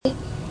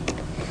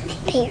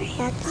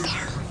parents.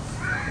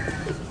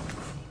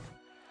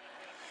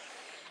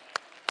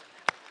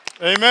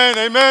 Amen,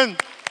 amen.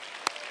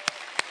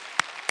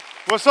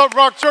 What's up,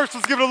 Rock Church?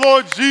 Let's give the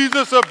Lord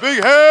Jesus a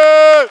big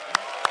hand.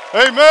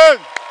 Amen.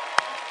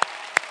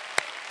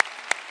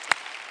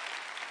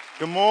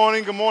 Good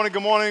morning, good morning,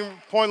 good morning.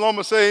 Point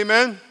Loma, say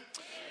amen. Amen.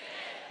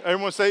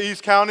 Everyone say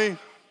East County. East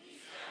County.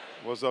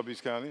 What's up,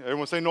 East County?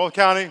 Everyone say North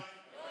County. North County.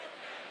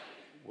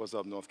 What's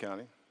up, North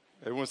County?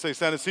 Everyone say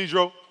San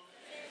Ysidro.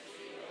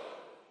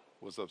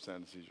 What's up,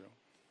 San Ysidro?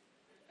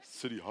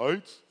 City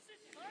Heights.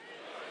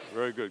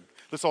 Very good.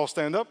 Let's all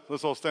stand up.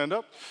 Let's all stand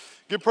up.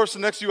 Give the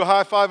person next to you a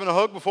high five and a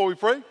hug before we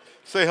pray.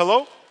 Say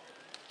hello.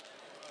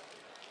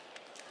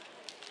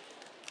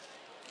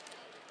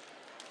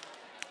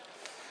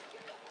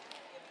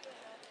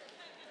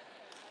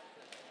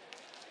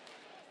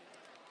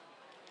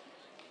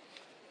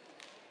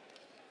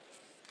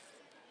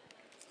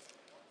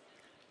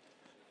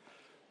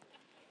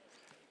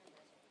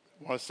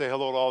 I want to say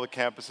hello to all the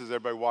campuses,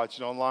 everybody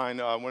watching online.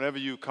 Whenever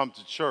you come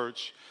to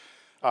church,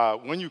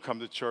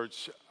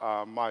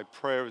 my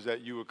prayer is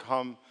that you would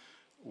come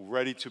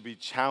ready to be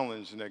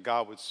challenged and that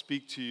God would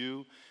speak to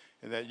you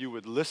and that you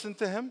would listen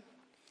to him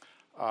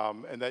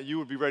and that you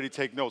would be ready to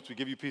take notes. We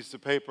give you pieces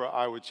of paper.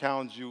 I would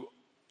challenge you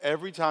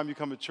every time you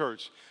come to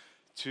church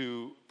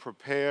to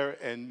prepare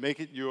and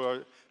make it your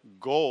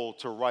goal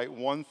to write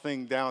one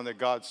thing down that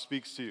God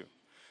speaks to you.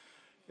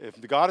 If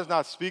God is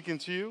not speaking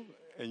to you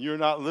and you're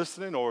not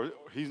listening or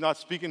he's not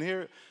speaking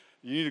here,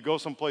 you need to go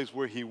someplace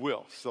where he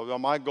will. So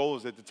my goal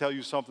is to tell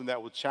you something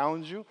that will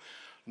challenge you,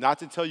 not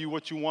to tell you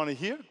what you want to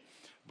hear,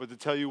 but to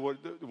tell you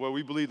what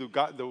we believe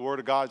the Word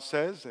of God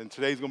says. And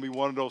today's going to be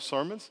one of those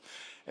sermons.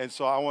 And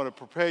so I want to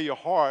prepare your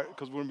heart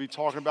because we're going to be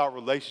talking about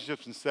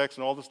relationships and sex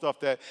and all the stuff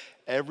that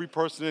every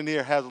person in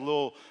here has a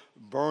little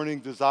burning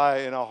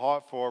desire in our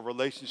heart for a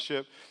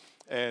relationship.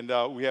 And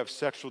we have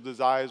sexual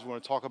desires. We're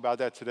going to talk about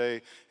that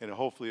today in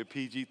hopefully a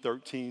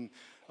PG-13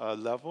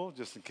 level,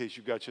 just in case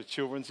you got your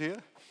children's here.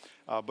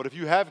 But if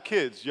you have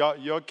kids,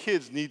 your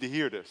kids need to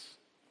hear this.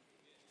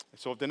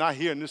 So if they're not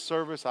here in this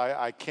service,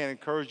 I can't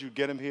encourage you to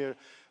get them here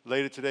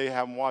later today,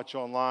 have them watch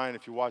online.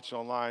 If you watch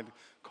online,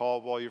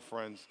 call all your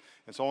friends.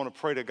 And so I want to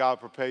pray that God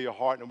prepare your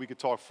heart and we can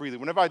talk freely.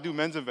 Whenever I do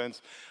men's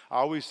events, I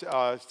always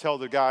tell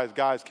the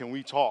guys, can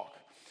we talk?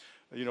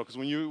 You know, because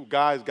when you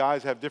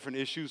guys have different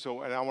issues,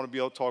 and I want to be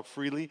able to talk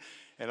freely.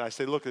 And I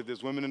say, look, if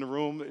there's women in the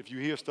room, if you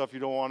hear stuff you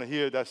don't want to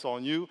hear, that's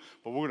on you.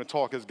 But we're going to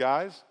talk as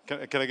guys. Can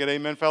I get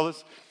amen,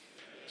 fellas?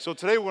 So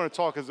today we're going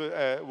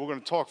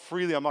to talk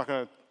freely. I'm not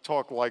going to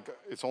talk like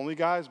it's only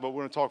guys, but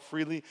we're going to talk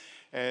freely.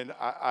 And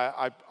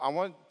I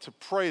want to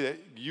pray that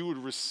you would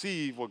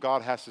receive what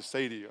God has to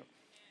say to you,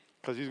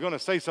 because he's going to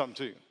say something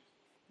to you.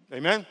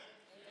 Amen?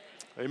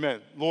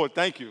 Amen. Lord,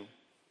 thank you.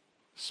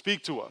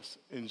 Speak to us.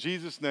 In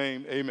Jesus'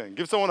 name, amen.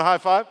 Give someone a high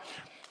five.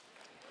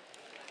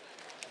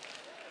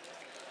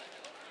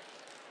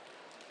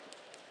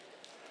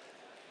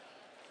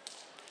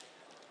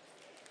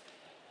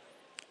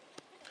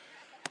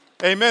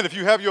 Amen. If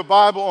you have your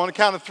Bible, on the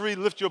count of three,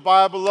 lift your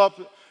Bible up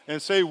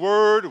and say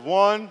word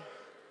one.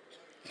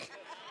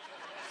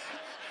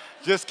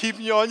 Just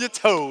keeping you on your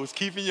toes,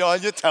 keeping you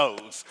on your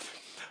toes.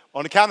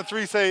 On the count of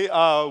three, say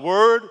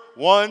word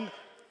one.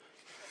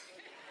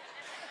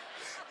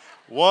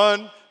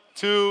 1,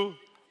 2.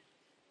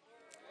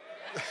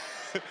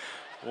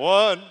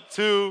 1,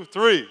 2,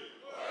 3.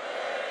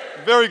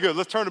 Very good.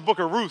 Let's turn to Book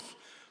of Ruth.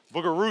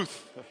 Book of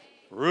Ruth.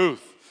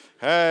 Ruth.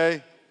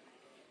 Hey.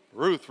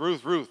 Ruth.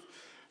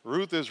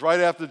 Ruth is right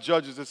after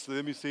Judges.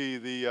 Let me see,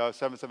 the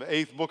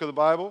 8th book of the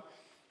Bible.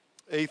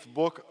 8th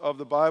book of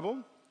the Bible.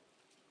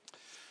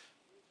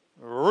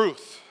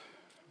 Ruth.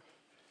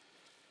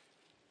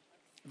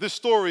 This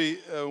story,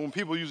 when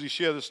people usually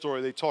share this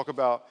story, they talk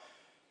about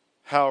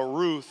how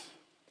Ruth,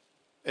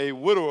 a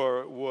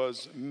widower,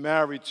 was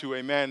married to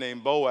a man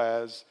named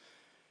Boaz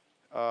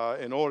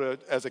in order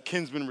as a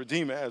kinsman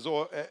redeemer,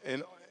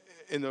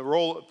 in the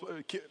role,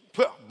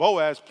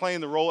 Boaz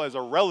playing the role as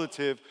a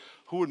relative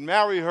who would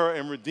marry her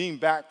and redeem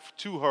back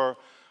to her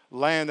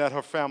land that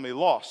her family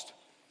lost.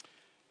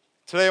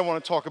 Today I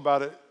want to talk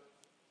about it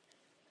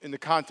in the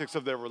context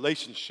of their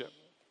relationship.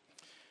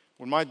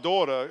 When my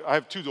daughter, I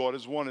have two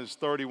daughters, one is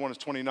 30, one is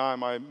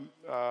 29, and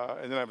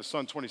then I have a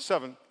son,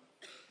 27.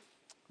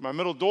 My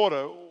middle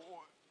daughter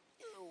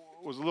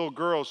was a little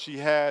girl. She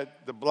had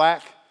the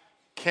black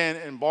Ken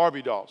and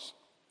Barbie dolls.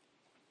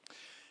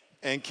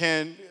 And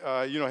Ken,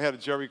 had a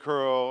jerry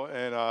curl,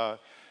 and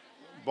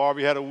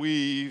Barbie had a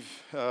weave.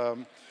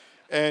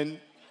 And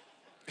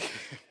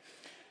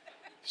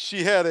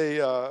she had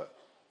a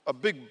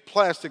big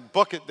plastic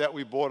bucket that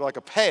we bought, like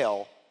a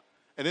pail.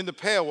 And in the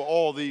pail were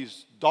all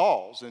these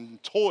dolls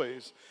and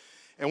toys.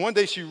 And one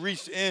day she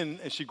reached in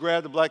and she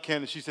grabbed the black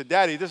Ken and she said,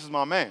 "Daddy, this is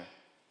my man."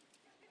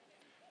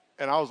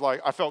 And I was like,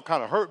 I felt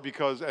kind of hurt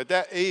because at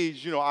that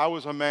age, I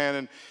was her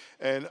man,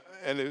 and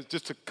it was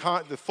just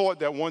the thought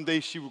that one day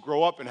she would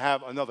grow up and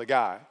have another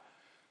guy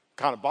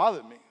kind of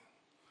bothered me.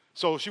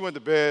 So she went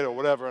to bed or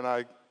whatever, and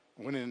I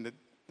went in the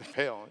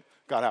pail and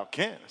got out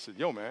Ken. I said,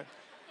 "Yo, man,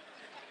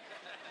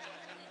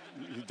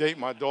 you date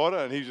my daughter?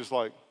 And he's just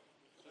like,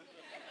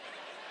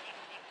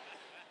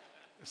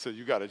 I said,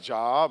 you got a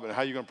job, and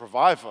how you going to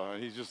provide for her?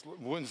 And he just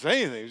wouldn't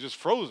say anything. He was just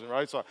frozen,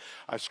 right? So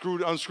I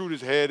unscrewed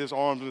his head, his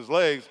arms, and his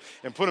legs,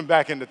 and put him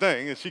back in the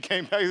thing. And she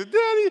came back and said,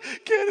 Daddy,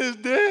 Ken is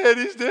dead.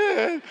 He's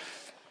dead.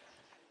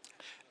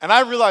 And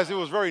I realized it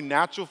was very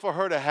natural for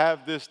her to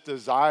have this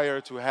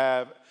desire to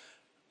have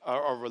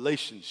a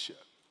relationship.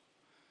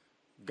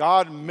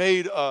 God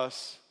made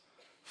us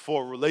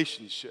for a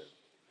relationship.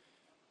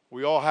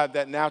 We all have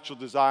that natural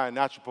desire and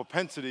natural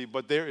propensity,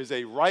 but there is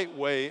a right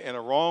way and a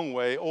wrong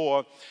way,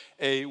 or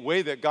a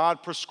way that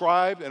God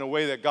prescribed and a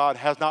way that God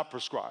has not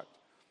prescribed.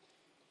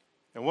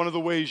 And one of the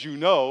ways you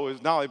know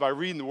is not only by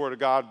reading the Word of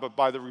God, but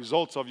by the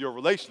results of your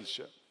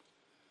relationship.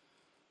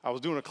 I was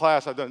doing a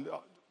class, I've done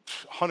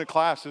 100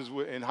 classes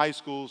in high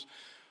schools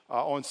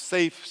on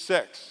safe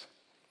sex.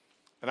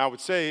 And I would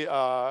say,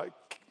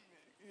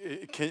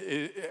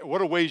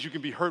 what are ways you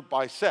can be hurt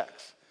by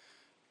sex?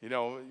 You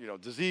know,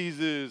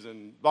 diseases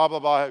and blah, blah,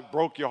 blah,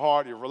 broke your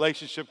heart, your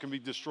relationship can be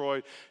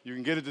destroyed, you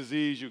can get a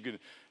disease, you can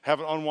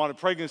have an unwanted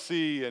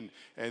pregnancy, and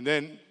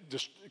then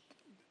just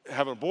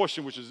have an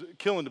abortion, which is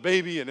killing the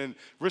baby, and then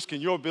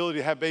risking your ability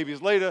to have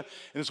babies later.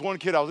 And this one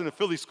kid, I was in a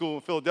Philly school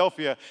in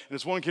Philadelphia, and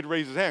this one kid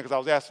raised his hand because I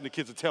was asking the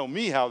kids to tell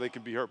me how they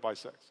can be hurt by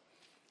sex.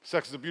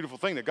 Sex is a beautiful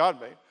thing that God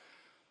made.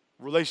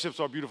 Relationships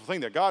are a beautiful thing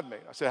that God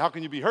made. I said, how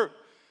can you be hurt?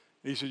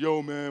 And he said,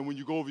 yo, man, when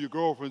you go over your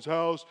girlfriend's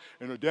house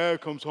and her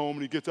dad comes home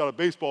and he gets out a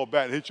baseball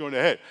bat and hits you on the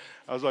head.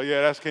 I was like,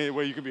 yeah, that's the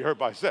way you can be hurt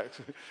by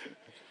sex.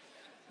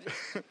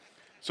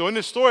 So in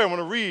this story I want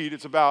to read,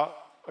 it's about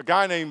a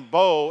guy named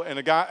Bo and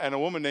a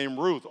woman named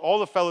Ruth. All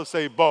the fellas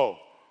say Bo.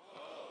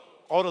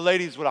 All the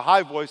ladies with a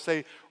high voice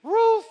say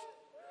Ruth.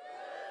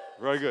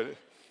 Very good.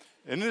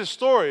 And in this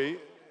story,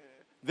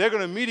 they're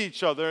going to meet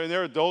each other, and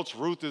they're adults.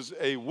 Ruth is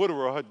a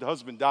widower. Her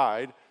husband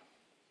died.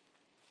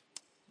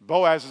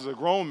 Boaz is a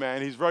grown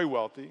man. He's very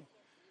wealthy.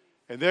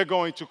 And they're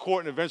going to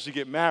court and eventually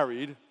get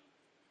married.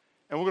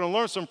 And we're going to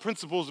learn some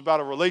principles about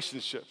our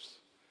relationships.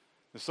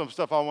 There's some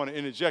stuff I want to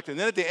interject. And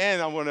then at the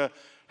end, I'm going to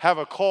have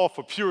a call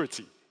for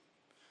purity.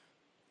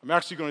 I'm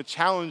actually going to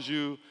challenge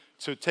you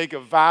to take a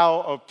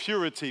vow of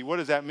purity. What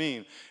does that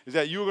mean? Is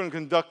that you're going to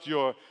conduct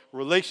your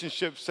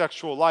relationship,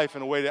 sexual life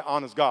in a way that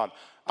honors God.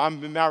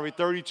 I've been married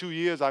 32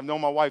 years. I've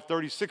known my wife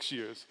 36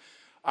 years.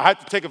 I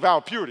had to take a vow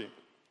of purity.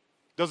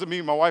 Doesn't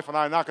mean my wife and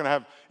I are not going to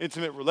have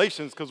intimate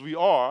relations, because we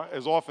are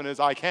as often as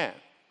I can.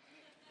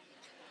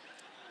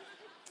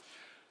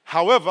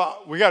 However,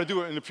 we got to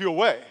do it in a pure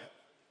way.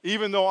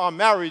 Even though I'm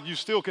married, you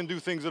still can do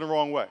things in the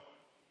wrong way,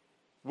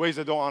 ways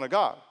that don't honor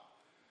God.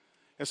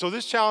 And so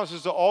this challenge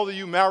is to all of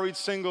you married,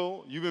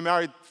 single. You've been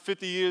married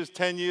 50 years,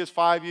 10 years,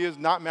 5 years,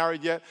 not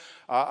married yet.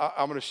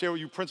 I'm going to share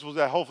with you principles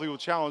that hopefully will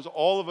challenge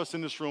all of us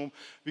in this room,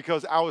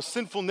 because our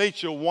sinful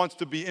nature wants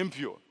to be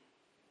impure.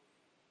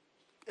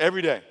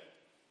 Every day.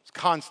 It's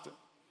constant.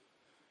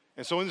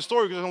 And so in the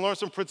story, we're going to learn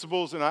some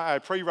principles, and I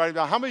pray you write it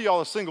down. How many of y'all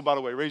are single, by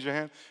the way? Raise your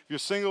hand. If you're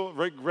single,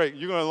 great.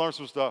 You're going to learn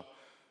some stuff.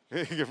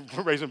 You're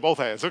raising both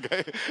hands,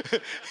 okay?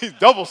 He's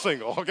double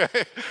single, okay?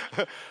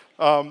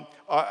 I'm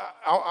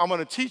going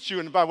to teach you,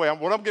 and by the way,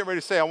 what I'm getting ready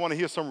to say, I want to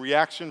hear some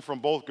reaction from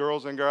both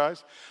girls and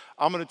guys.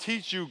 I'm going to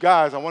teach you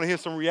guys, I want to hear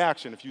some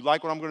reaction. If you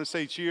like what I'm going to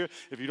say, cheer.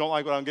 If you don't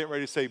like what I'm getting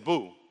ready to say,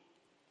 boo.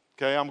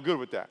 Okay, I'm good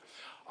with that.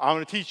 I'm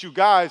going to teach you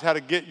guys how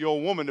to get your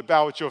woman to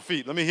bow at your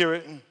feet. Let me hear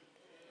it.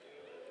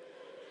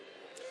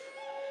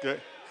 Okay.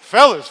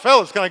 Fellas,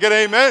 can I get an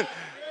amen?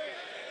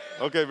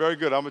 Okay, very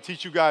good. I'm going to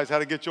teach you guys how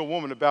to get your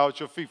woman to bow at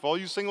your feet. For all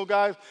you single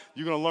guys,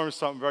 you're going to learn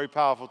something very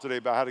powerful today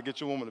about how to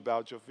get your woman to bow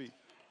at your feet.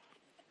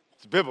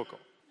 It's biblical.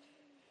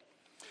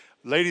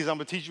 Ladies, I'm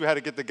going to teach you how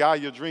to get the guy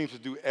of your dreams to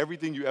do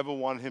everything you ever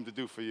wanted him to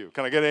do for you.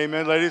 Can I get an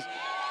amen, ladies?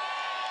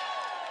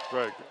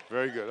 Very good.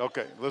 Very good.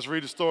 Okay, let's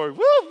read the story.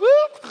 Woo,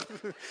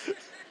 woo.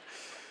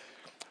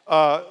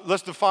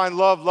 Let's define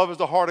love. Love is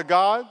the heart of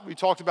God. We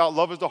talked about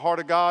love is the heart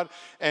of God,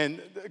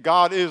 and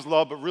God is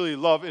love, but really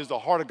love is the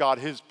heart of God,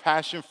 his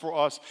passion for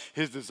us,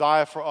 his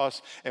desire for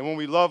us. And when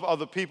we love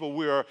other people,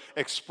 we are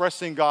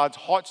expressing God's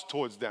hearts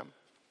towards them.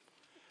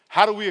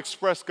 How do we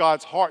express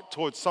God's heart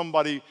towards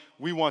somebody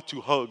we want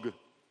to hug?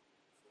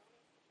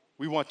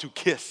 We want to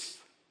kiss.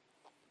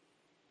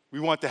 We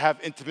want to have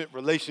intimate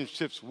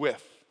relationships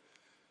with.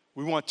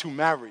 We want to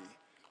marry.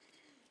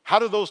 How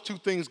do those two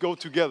things go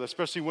together,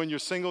 especially when you're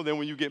single, then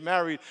when you get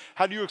married?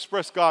 How do you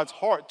express God's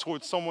heart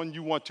towards someone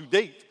you want to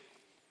date?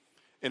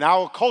 In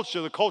our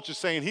culture, the culture is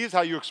saying, here's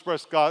how you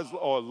express God's,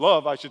 or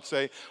love, I should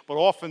say, but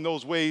often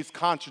those ways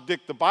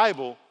contradict the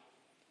Bible.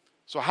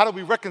 So how do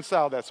we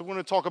reconcile that? So we're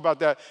going to talk about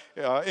that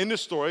in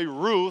this story.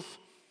 Ruth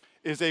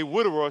is a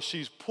widower.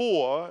 She's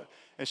poor,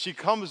 and she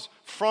comes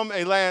from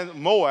a land,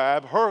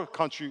 Moab, her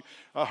country,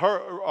 her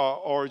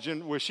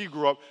origin, where she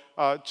grew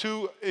up,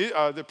 to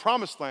the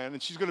promised land.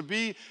 And she's going to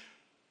be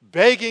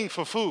begging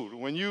for food.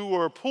 When you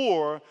were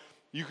poor,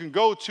 you can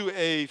go to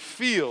a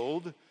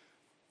field,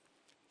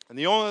 and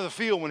the owner of the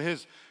field, when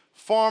his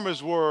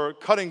farmers were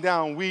cutting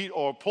down wheat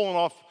or pulling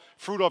off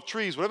fruit off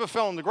trees, whatever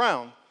fell on the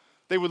ground,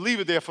 they would leave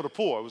it there for the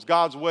poor. It was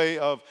God's way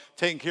of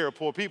taking care of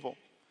poor people.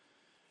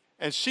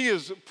 And she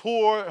is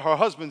poor. Her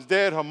husband's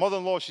dead. Her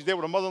mother-in-law, she's there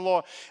with her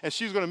mother-in-law. And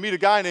she's going to meet a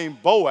guy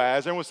named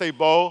Boaz. Everyone say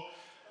Bo.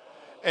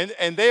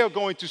 And they are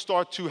going to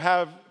start to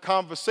have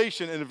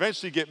conversation and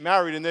eventually get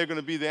married. And they're going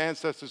to be the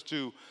ancestors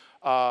to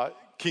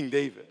King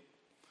David.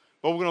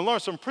 But we're going to learn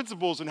some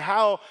principles in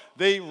how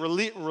they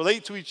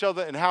relate to each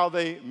other and how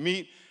they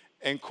meet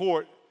and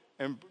court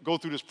and go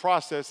through this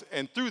process.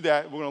 And through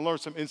that, we're going to learn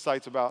some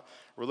insights about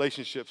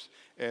relationships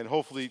and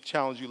hopefully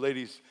challenge you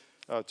ladies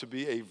to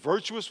be a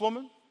virtuous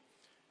woman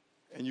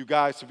and you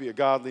guys to be a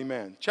godly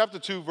man. Chapter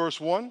 2,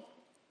 verse 1.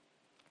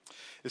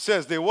 It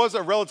says, there was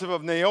a relative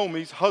of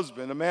Naomi's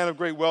husband, a man of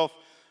great wealth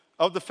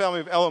of the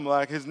family of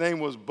Elimelech. His name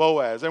was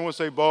Boaz. Everyone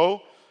say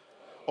Bo?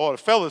 Or the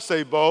fellas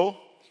say Bo.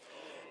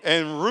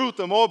 And Ruth,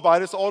 the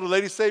Moabitess, all the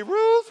ladies say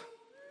Ruth.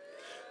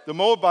 The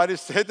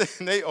Moabitess said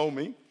to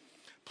Naomi,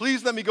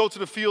 please let me go to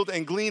the field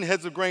and glean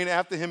heads of grain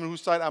after him in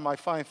whose sight I might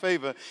find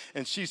favor.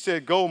 And she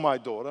said, go, my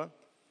daughter.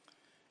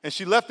 And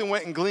she left and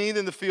went and gleaned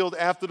in the field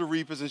after the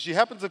reapers. And she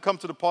happened to come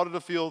to the part of the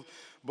field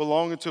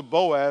belonging to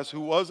Boaz, who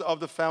was of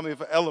the family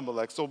of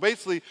Elimelech. So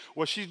basically,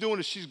 what she's doing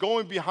is she's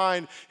going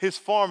behind his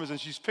farmers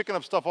and she's picking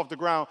up stuff off the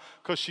ground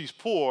because she's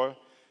poor.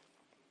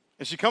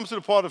 And she comes to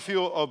the part of the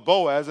field of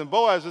Boaz, and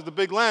Boaz is the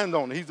big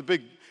landowner. He's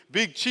the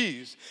big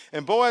cheese.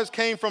 And Boaz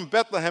came from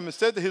Bethlehem and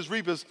said to his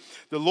reapers,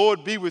 the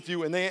Lord be with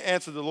you. And they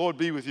answered, the Lord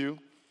be with you.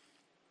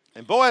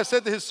 And Boaz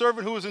said to his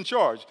servant who was in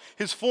charge,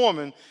 his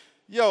foreman,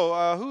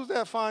 yo, who's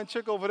that fine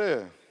chick over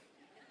there?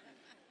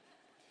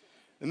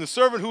 And the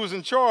servant who was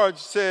in charge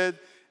said,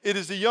 it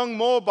is the young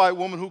Moabite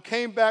woman who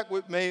came back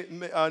with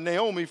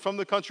Naomi from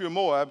the country of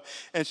Moab.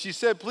 And she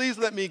said, please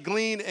let me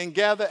glean and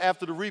gather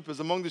after the reapers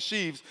among the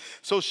sheaves.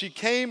 So she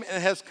came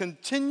and has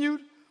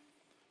continued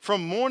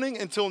from morning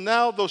until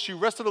now, though she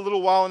rested a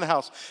little while in the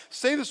house.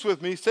 Say this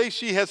with me. Say,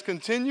 she has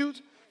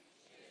continued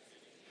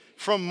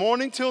from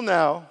morning till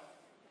now,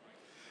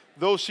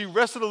 though she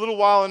rested a little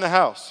while in the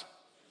house.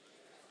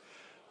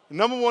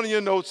 Number one in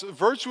your notes,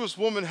 virtuous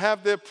women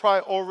have their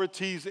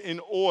priorities in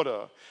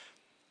order.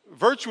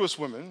 Virtuous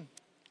women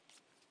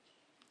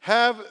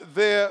have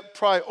their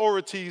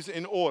priorities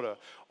in order.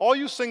 All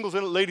you singles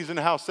and ladies in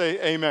the house say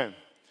amen.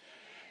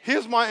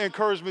 Here's my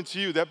encouragement to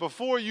you, that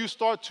before you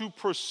start to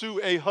pursue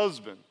a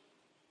husband,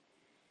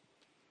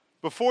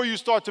 before you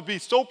start to be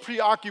so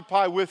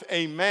preoccupied with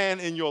a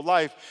man in your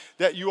life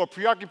that you are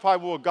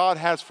preoccupied with what God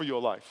has for your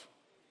life,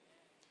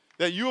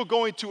 that you are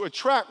going to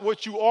attract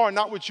what you are,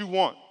 not what you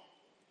want.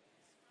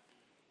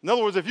 In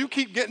other words, if you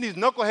keep getting these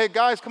knucklehead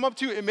guys come up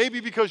to you, it may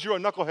be because you're a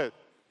knucklehead.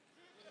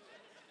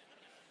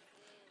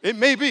 It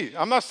may be.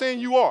 I'm not saying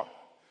you are.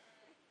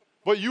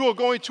 But you are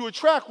going to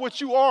attract what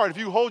you are. If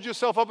you hold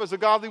yourself up as a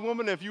godly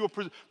woman, if you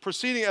are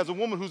proceeding as a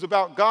woman who's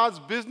about God's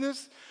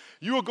business,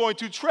 you are going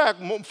to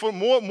attract,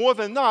 more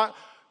than not,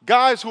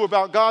 guys who are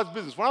about God's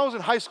business. When I was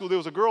in high school, there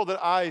was a girl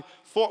that I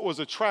thought was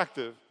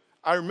attractive.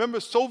 I remember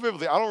so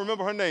vividly. I don't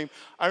remember her name.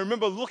 I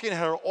remember looking at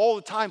her all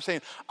the time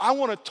saying, I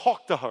want to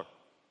talk to her.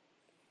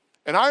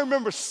 And I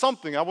remember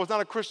something. I was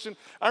not a Christian.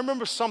 I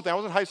remember something. I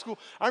was in high school.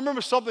 I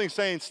remember something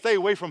saying, stay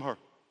away from her.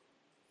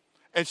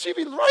 And she'd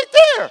be right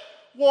there,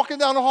 walking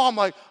down the hall. I'm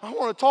like, I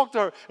want to talk to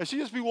her. And she'd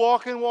just be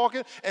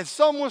walking. And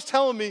someone's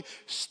telling me,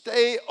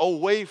 stay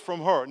away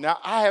from her. Now,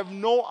 I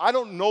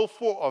don't know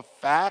for a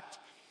fact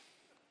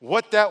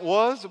what that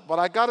was, but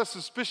I got a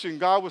suspicion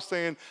God was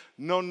saying,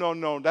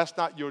 no, that's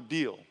not your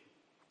deal.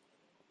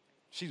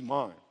 She's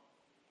mine,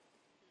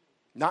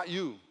 not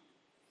you.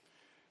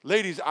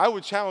 Ladies, I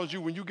would challenge you,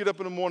 when you get up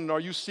in the morning,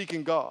 are you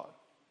seeking God?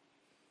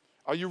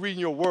 Are you reading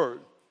your word?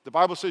 The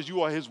Bible says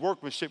you are his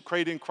workmanship,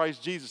 created in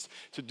Christ Jesus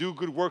to do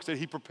good works that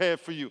he prepared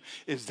for you.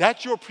 Is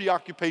that your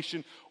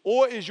preoccupation,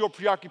 or is your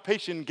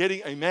preoccupation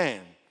getting a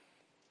man?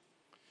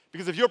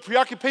 Because if your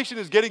preoccupation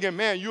is getting a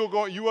man, you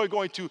are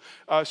going to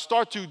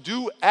start to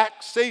do,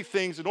 act, say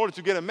things in order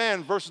to get a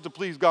man versus to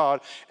please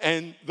God.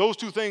 And those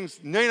two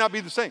things may not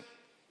be the same.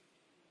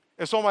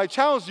 And so my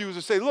challenge to you is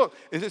to say, look,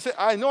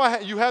 I know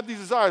you have these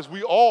desires.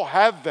 We all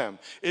have them.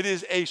 It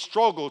is a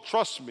struggle.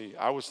 Trust me.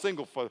 I was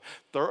single for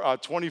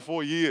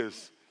 24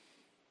 years.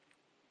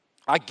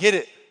 I get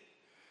it.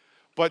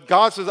 But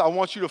God says, I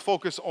want you to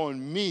focus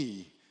on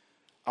me.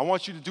 I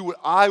want you to do what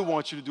I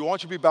want you to do. I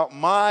want you to be about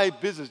my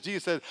business.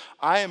 Jesus said,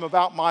 I am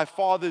about my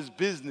Father's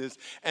business.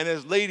 And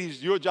as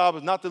ladies, your job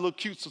is not to look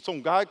cute so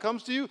some guy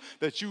comes to you,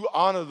 that you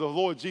honor the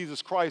Lord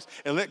Jesus Christ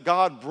and let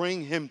God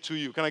bring him to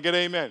you. Can I get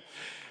amen?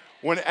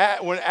 When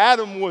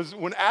Adam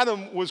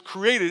was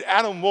created,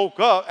 Adam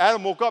woke up,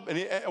 and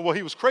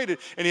he was created,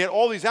 and he had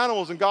all these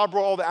animals, and God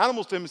brought all the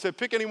animals to him and said,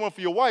 pick anyone for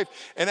your wife.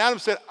 And Adam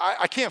said,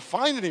 I can't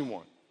find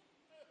anyone.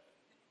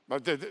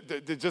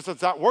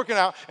 It's not working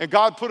out. And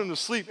God put him to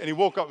sleep, and he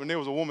woke up, and there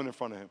was a woman in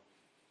front of him.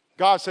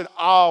 God said,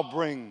 I'll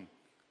bring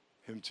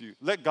him to you.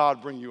 Let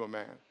God bring you a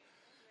man.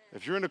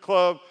 If you're in the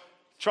club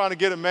trying to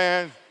get a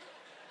man,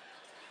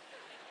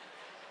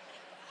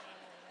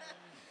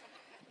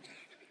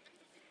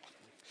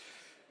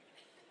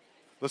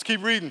 let's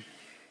keep reading.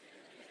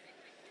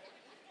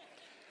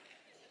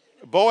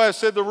 Boaz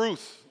said to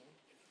Ruth,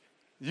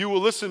 You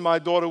will listen, my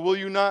daughter, will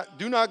you not?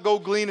 Do not go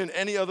glean in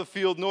any other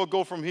field, nor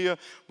go from here,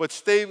 but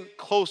stay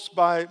close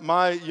by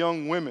my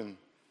young women.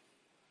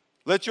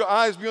 Let your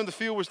eyes be on the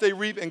field which they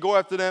reap, and go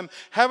after them.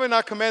 Have I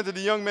not commanded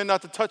the young men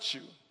not to touch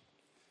you?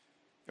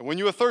 And when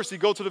you are thirsty,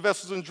 go to the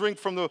vessels and drink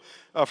from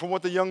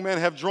what the young men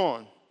have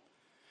drawn.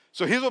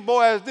 So here's what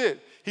Boaz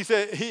did. He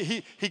said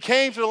he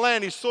came to the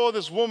land. He saw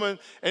this woman,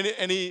 and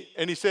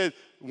he said,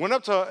 went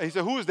up to her. He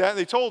said, who is that? And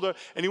they told her.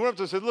 And he went up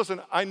to her and said,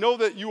 listen, I know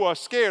that you are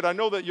scared. I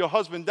know that your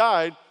husband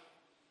died.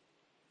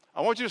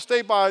 I want you to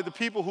stay by the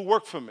people who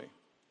work for me.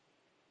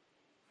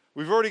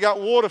 We've already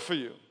got water for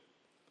you.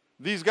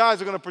 These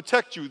guys are going to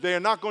protect you. They are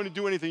not going to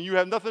do anything. You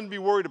have nothing to be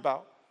worried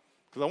about.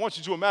 Because I want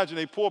you to imagine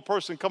a poor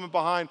person coming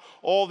behind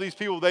all these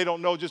people they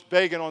don't know, just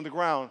begging on the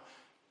ground,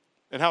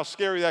 and how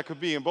scary that could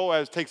be. And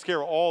Boaz takes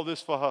care of all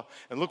this for her.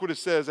 And look what it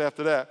says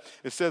after that.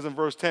 It says in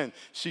verse 10,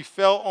 she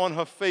fell on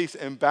her face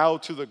and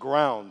bowed to the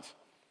ground.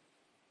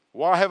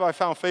 Why have I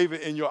found favor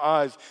in your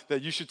eyes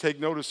that you should take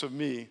notice of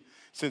me,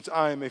 since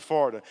I am a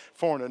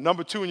foreigner?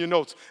 Number 2 in your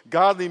notes,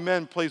 godly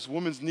men place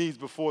women's needs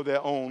before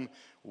their own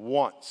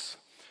wants.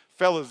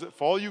 Fellas,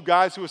 for all you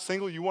guys who are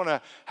single, you want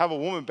to have a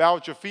woman bow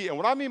at your feet. And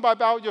what I mean by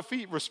bow at your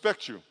feet,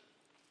 respect you.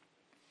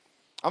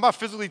 I'm not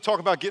physically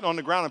talking about getting on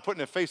the ground and putting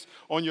her face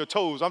on your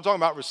toes. I'm talking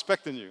about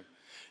respecting you.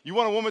 You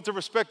want a woman to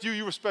respect you,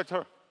 you respect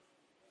her.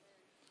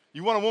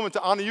 You want a woman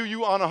to honor you,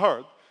 you honor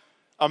her.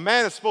 A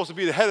man is supposed to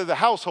be the head of the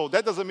household.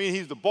 That doesn't mean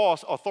he's the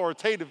boss,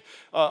 authoritative,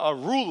 a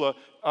ruler,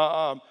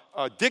 a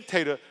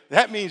dictator.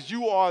 That means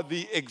you are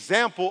the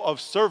example of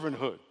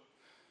servanthood.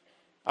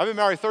 I've been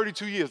married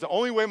 32 years. The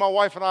only way my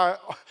wife and I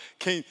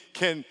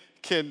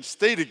can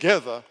stay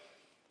together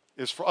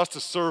is for us to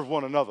serve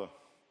one another,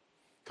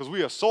 because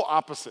we are so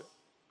opposite.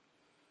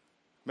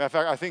 Matter of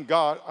fact, I think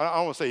God, I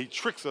don't want to say he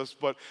tricks us,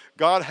 but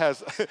God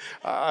has,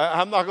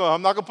 I'm not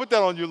going to put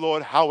that on you,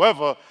 Lord.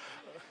 However,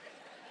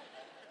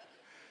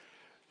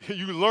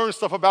 you learn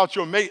stuff about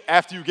your mate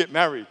after you get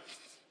married.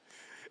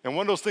 And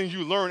one of those things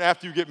you learn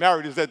after you get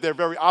married is that they're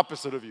very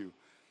opposite of you.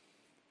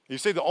 You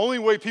say the only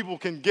way people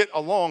can get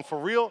along for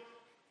real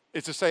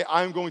is to say,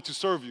 I'm going to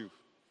serve you.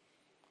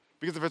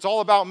 Because if it's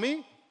all about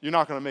me, you're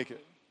not going to make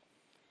it.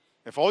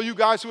 And for all you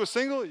guys who are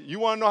single, you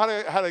want to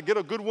know how to get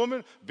a good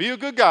woman, be a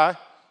good guy,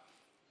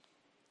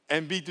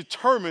 and be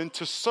determined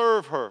to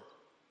serve her,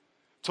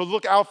 to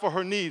look out for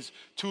her needs,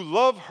 to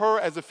love her,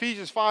 as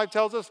Ephesians 5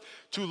 tells us,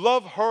 to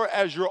love her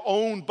as your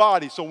own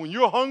body. So when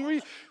you're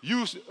hungry,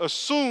 you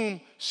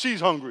assume she's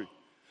hungry.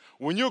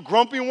 When you're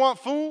grumpy and want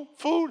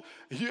food,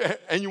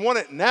 and you want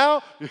it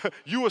now,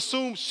 you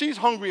assume she's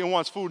hungry and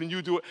wants food, and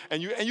you do it,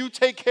 and you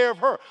take care of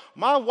her.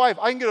 My wife,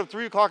 I can get up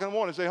 3 o'clock in the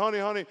morning and say,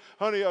 honey,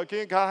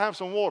 can I have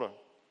some water?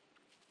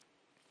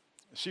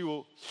 She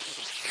will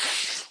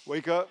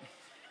wake up.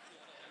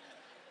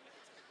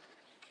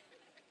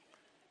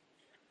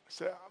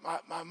 Say,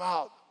 my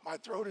mouth, my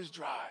throat is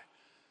dry.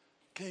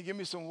 Can you give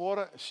me some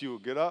water? She will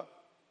get up,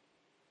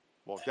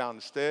 walk down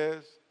the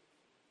stairs,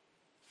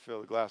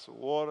 fill a glass of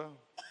water,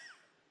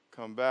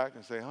 come back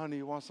and say, honey,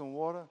 you want some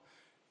water?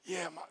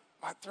 Yeah,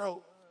 my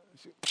throat.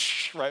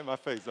 She, right in my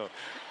face. So.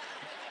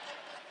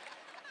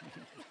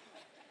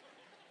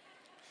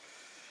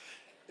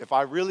 If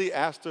I really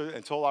asked her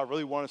and told her I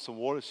really wanted some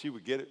water, she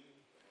would get it.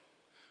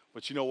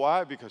 But you know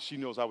why? Because she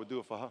knows I would do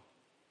it for her.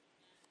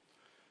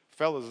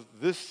 Fellas,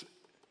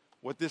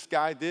 what this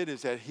guy did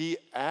is that he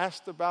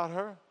asked about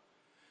her,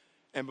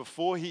 and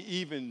before he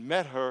even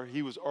met her,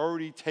 he was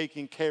already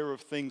taking care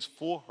of things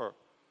for her.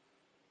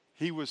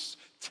 He was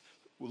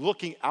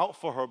looking out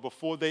for her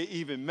before they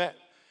even met.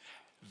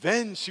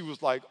 Then she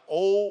was like,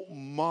 oh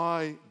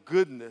my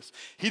goodness.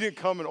 He didn't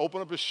come and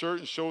open up his shirt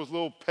and show his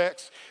little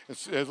pecs and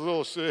his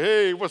little,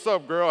 hey, what's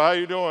up, girl? How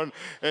you doing?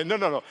 And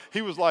no.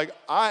 He was like,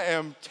 I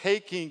am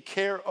taking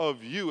care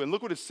of you. And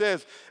look what it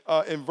says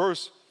in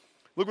verse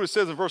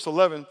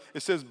 11.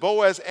 It says,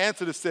 Boaz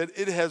answered and said,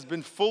 it has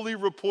been fully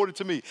reported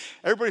to me.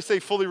 Everybody say,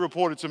 fully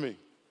reported to me.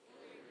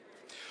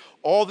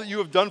 All that you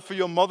have done for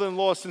your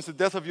mother-in-law since the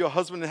death of your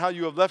husband, and how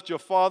you have left your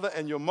father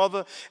and your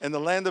mother and the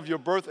land of your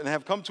birth, and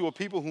have come to a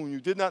people whom you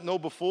did not know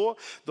before,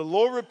 the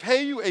Lord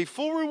repay you a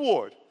full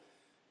reward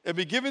and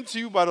be given to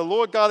you by the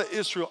Lord God of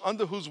Israel,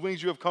 under whose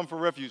wings you have come for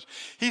refuge.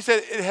 He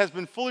said, it has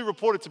been fully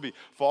reported to me.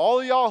 For all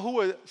of y'all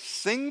who are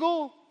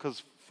single,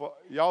 because for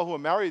y'all who are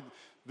married,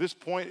 this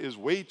point is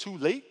way too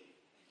late.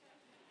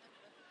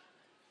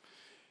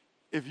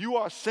 If you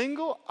are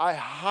single, I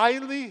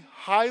highly,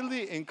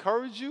 highly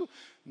encourage you,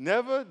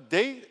 never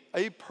date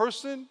a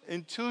person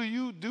until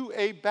you do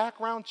a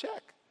background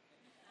check.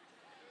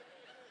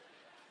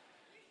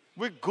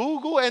 With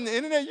Google and the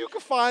internet, you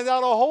can find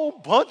out a whole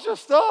bunch of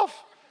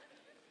stuff.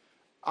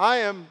 I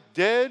am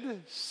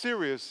dead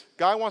serious.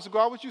 Guy wants to go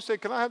out with you, say,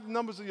 can I have the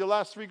numbers of your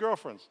last 3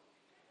 girlfriends?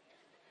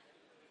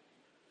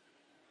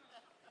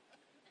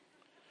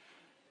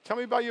 Tell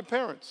me about your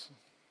parents.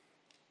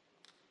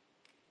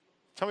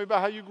 Tell me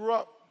about how you grew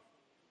up.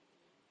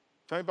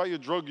 Tell me about your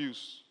drug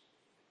use.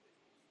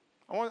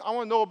 I want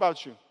to know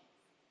about you.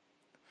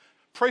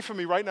 Pray for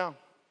me right now.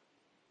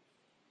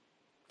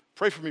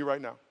 Pray for me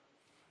right now.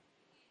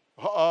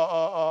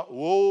 Whoa,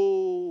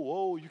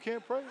 you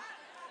can't pray?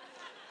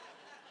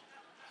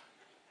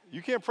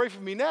 You can't pray for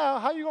me now.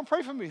 How are you going to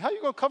pray for me? How are you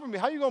going to cover me?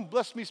 How are you going to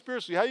bless me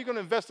spiritually? How are you going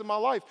to invest in my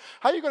life?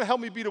 How are you going to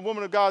help me be the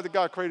woman of God that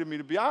God created me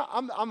to be?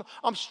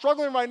 I'm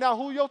struggling right now.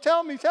 Who? Yo,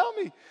 tell me.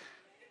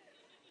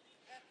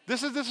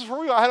 This is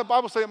for real. I had a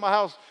Bible study at my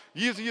house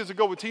years and years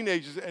ago with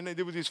teenagers, and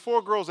there were these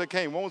 4 girls that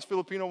came. One was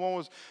Filipino, one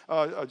was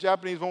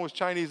Japanese, one was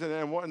Chinese, and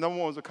another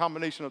one was a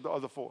combination of the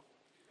other 4.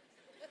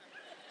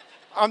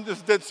 I'm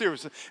just dead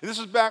serious. And this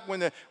was back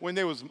when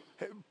there was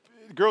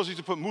girls used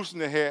to put mousse in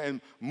their hair and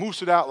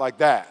mousse it out like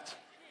that.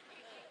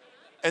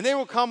 And they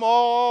would come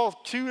all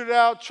cuted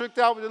out, tricked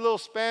out with their little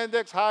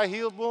spandex, high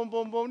heels, boom,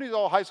 boom, boom. These are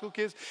all high school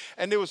kids.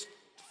 And there was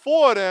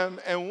 4 of them,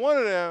 and one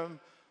of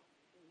them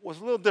was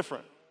a little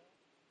different.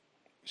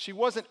 She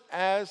wasn't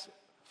as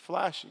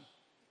flashy.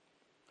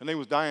 Her name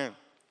was Diane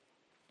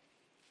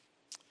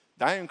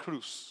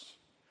Cruz.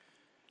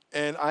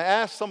 And I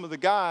asked some of the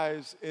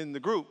guys in the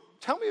group,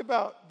 tell me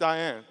about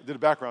Diane. I did a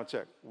background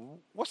check.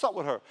 What's up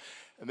with her?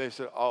 And they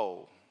said,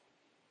 oh,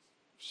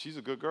 she's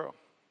a good girl.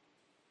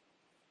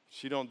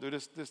 She don't do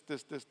this.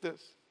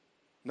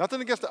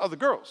 Nothing against the other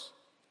girls.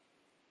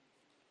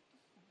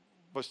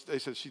 But they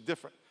said she's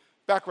different.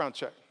 Background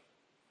check.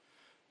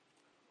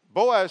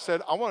 Boaz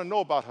said, I want to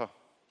know about her.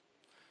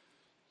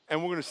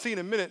 And we're going to see in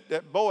a minute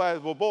that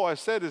what Boaz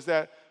said is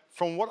that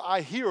from what I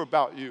hear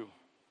about you,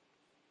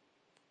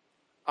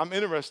 I'm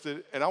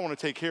interested and I want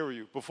to take care of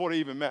you before they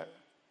even met.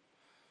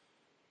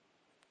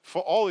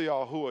 For all of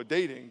y'all who are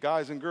dating,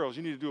 guys and girls,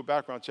 you need to do a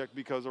background check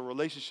because a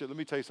relationship, let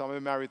me tell you something, I've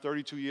been married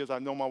 32 years.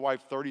 I've known my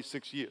wife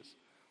 36 years.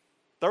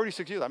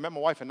 36 years. I met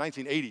my wife in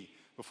 1980,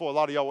 before a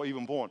lot of y'all were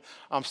even born.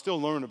 I'm still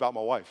learning about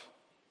my wife.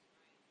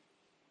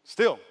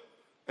 Still.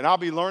 And I'll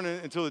be learning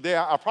until the day.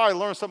 I'll probably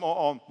learn something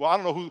on, I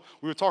don't know who,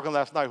 we were talking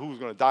last night who was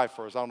going to die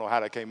first. I don't know how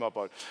that came up,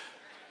 but.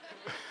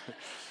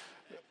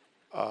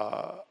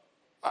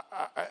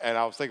 And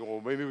I was thinking, well,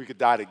 maybe we could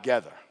die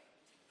together.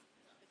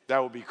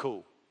 That would be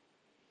cool.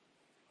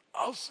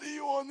 I'll see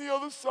you on the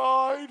other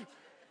side.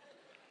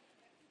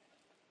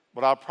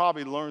 But I'll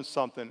probably learn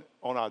something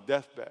on our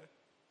deathbed.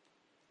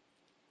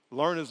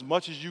 Learn as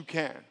much as you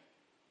can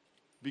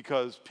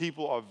because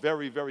people are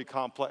very, very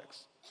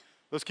complex.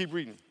 Let's keep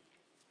reading.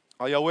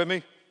 Are y'all with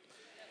me?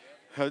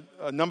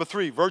 Number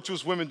 3,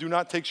 virtuous women do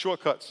not take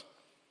shortcuts.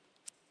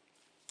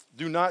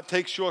 Do not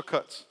take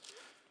shortcuts.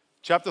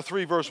 Chapter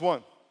 3, verse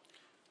 1.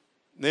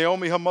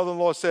 Naomi, her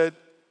mother-in-law, said,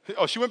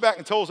 she went back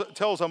and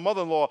tells her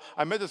mother-in-law,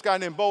 I met this guy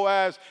named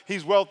Boaz.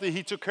 He's wealthy.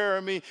 He took care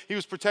of me. He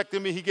was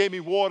protecting me. He gave me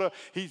water.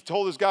 He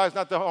told his guys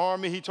not to harm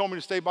me. He told me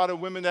to stay by the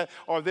women that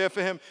are there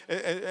for him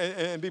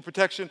and be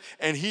protection.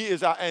 And he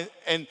is our,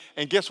 and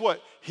guess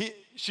what?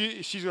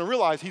 She's going to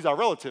realize he's our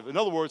relative. In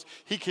other words,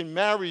 he can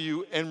marry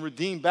you and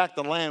redeem back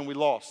the land we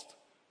lost.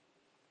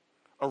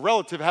 A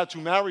relative had to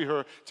marry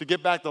her to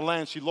get back the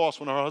land she lost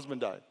when her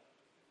husband died.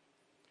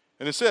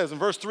 And it says in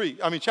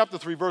chapter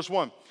 3, verse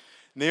 1,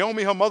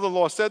 Naomi, her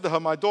mother-in-law, said to her,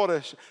 my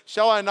daughter,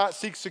 shall I not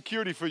seek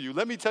security for you?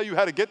 Let me tell you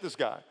how to get this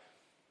guy.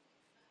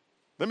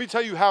 Let me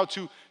tell you how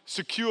to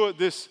secure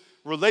this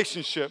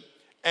relationship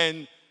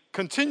and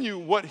continue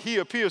what he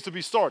appears to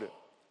be started.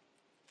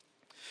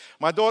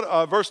 My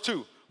daughter, verse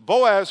 2,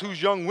 Boaz,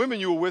 whose young women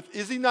you were with,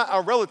 is he not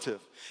our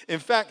relative? In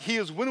fact, he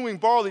is winnowing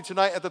barley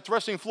tonight at the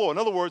threshing floor. In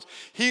other words,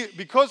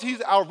 because he's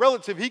our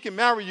relative, he can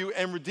marry you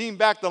and redeem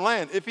back the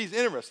land if he's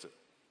interested.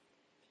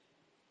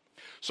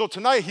 So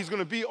tonight he's going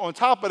to be on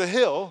top of the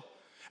hill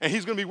and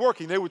he's going to be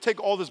working. They would take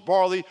all this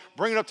barley,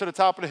 bring it up to the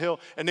top of the hill,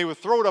 and they would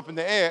throw it up in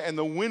the air and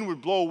the wind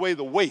would blow away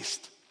the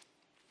waste.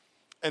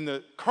 And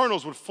the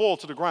kernels would fall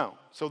to the ground.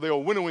 So they were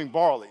winnowing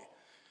barley.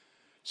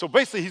 So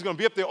basically he's going to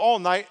be up there all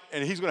night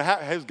and he's going to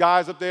have his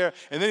guys up there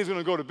and then he's going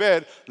to go to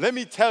bed. Let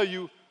me tell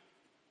you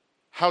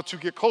how to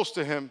get close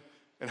to him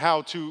and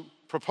how to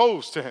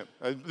propose to him.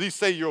 At least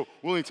say you're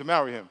willing to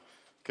marry him.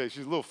 Okay,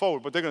 she's a little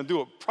forward, but they're going to do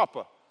it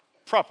proper.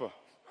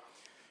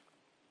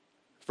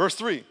 Verse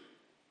 3,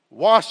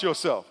 wash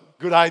yourself.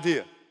 Good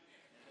idea.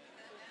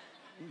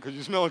 Because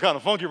you're smelling kind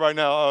of funky right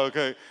now. Oh,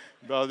 okay,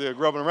 out there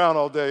grubbing around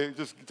all day.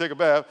 Just take a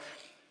bath.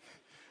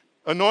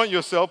 Anoint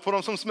yourself. Put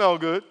on some smell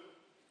good.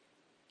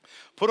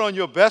 Put on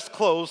your best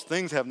clothes.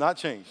 Things have not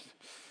changed.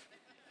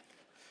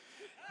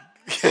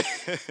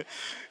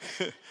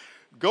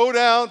 Go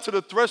down to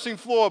the threshing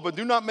floor, but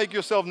do not make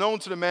yourself known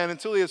to the man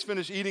until he has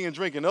finished eating and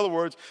drinking. In other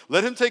words,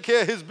 let him take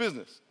care of his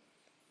business.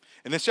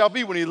 And it shall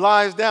be when he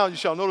lies down, you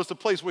shall notice the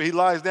place where he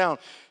lies down.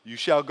 You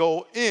shall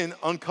go in,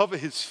 uncover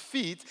his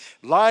feet,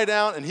 lie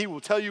down, and he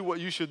will tell you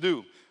what you should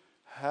do.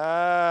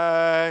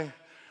 Hi.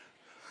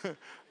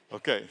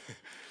 Okay.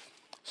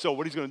 So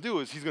what he's going to do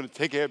is he's going to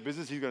take care of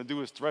business. He's going to do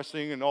his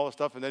threshing and all that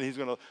stuff, and then he's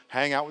going to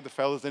hang out with the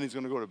fellas. Then he's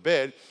going to go to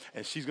bed,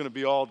 and she's going to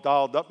be all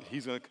dolled up.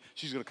 She's going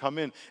to come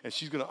in, and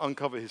she's going to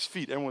uncover his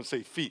feet. Everyone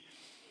say feet.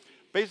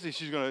 Basically,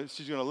 she's going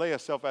to lay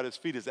herself at his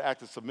feet as an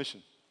act of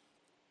submission.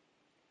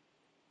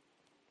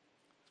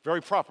 Very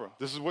proper.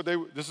 This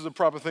is a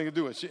proper thing to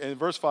do. And in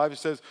verse 5, it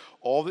says,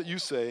 all that you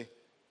say,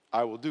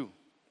 I will do.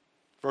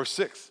 Verse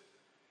 6,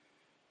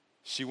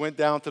 She went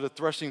down to the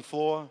threshing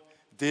floor,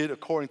 did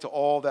according to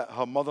all that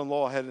her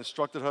mother-in-law had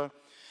instructed her.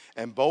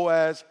 And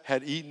Boaz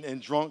had eaten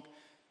and drunk.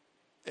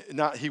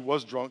 Not he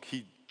was drunk,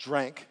 he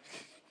drank.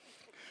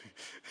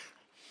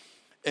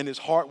 And his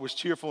heart was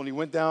cheerful, and he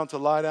went down to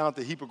lie down at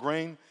the heap of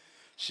grain.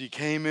 She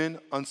came in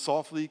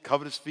unsoftly,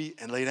 covered his feet,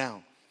 and lay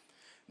down.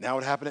 Now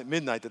it happened at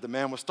midnight that the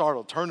man was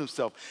startled, turned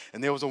himself,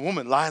 and there was a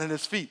woman lying at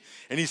his feet.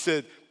 And he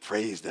said,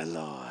 "Praise the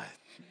Lord."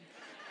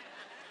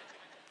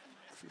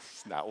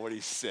 That's not what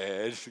he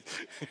said.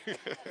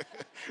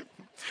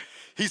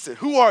 He said,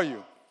 "Who are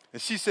you?"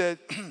 And she said,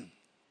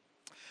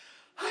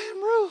 "I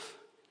am Ruth."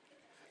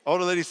 All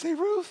the ladies say,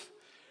 "Ruth."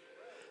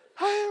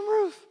 "I am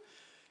Ruth.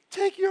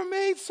 Take your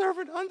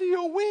maidservant under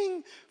your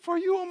wing, for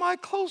you are my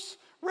close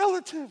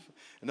relative."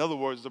 In other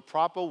words, the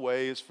proper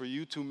way is for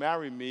you to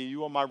marry me.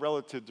 You are my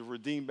relative, to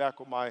redeem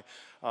back what my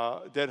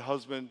dead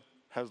husband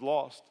has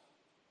lost.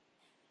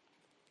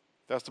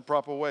 That's the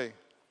proper way.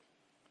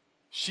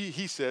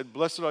 He said,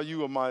 "Blessed are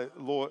you of my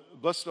Lord,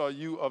 blessed are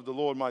you of the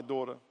Lord, my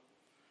daughter.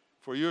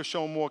 For you have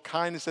shown more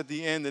kindness at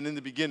the end than in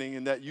the beginning,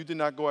 in that you did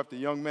not go after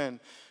young men,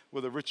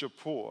 whether rich or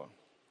poor.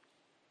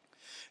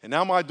 And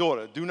now, my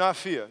daughter, do not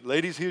fear."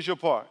 Ladies, here's your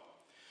part.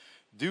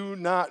 "Do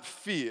not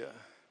fear,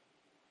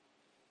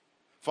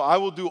 for I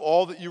will do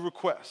all that you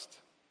request.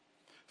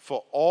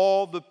 For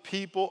all the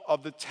people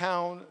of the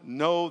town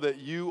know that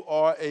you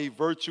are a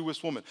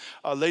virtuous woman."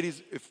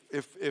 Ladies,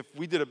 if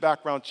we did a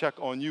background check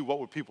on you, what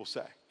would people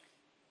say?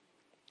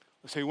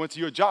 Let's say you went to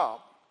your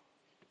job.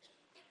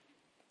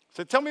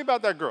 Say, "Tell me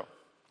about that girl,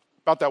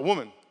 about that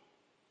woman.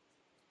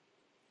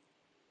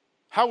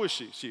 How is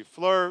she? She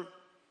flirt?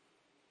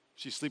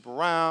 She sleep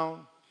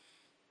around?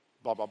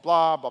 Blah, blah,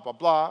 blah, blah, blah,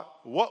 blah."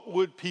 What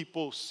would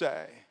people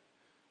say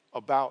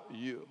about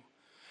you?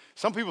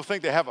 Some people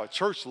think they have a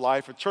church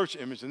life, a church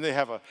image, and they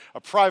have a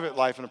private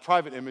life and a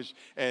private image,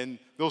 and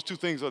those two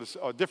things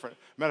are different.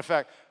 Matter of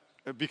fact,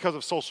 because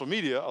of social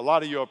media, a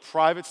lot of your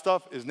private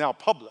stuff is now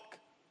public.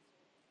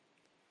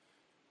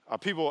 I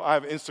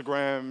have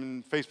Instagram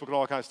and Facebook and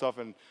all that kind of stuff,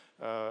 and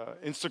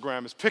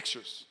Instagram is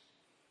pictures,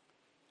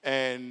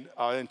 and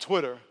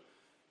Twitter.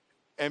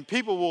 And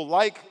people will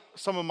like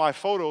some of my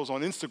photos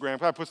on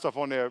Instagram. I put stuff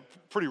on there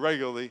pretty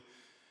regularly.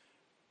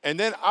 And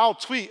then I'll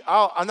click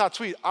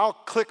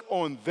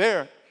on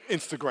their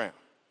Instagram.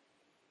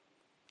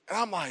 And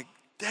I'm like,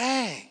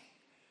 dang.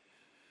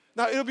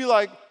 Now it'll be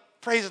like,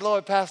 "Praise the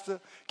Lord, Pastor.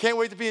 Can't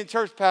wait to be in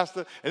church,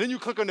 Pastor." And then you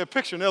click on their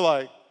picture and they're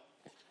like,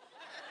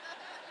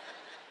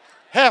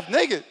 half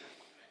naked.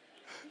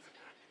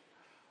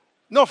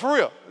 No, for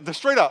real.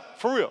 Straight up,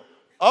 for real.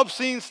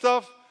 Obscene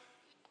stuff,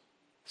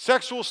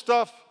 sexual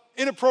stuff,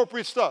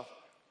 inappropriate stuff.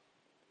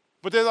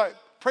 But they're like,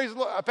 "Praise the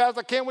Lord, Pastor,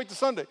 I can't wait to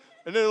Sunday."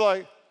 And they're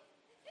like,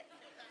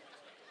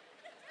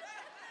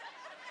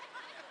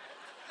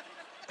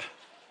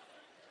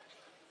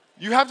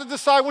 you have to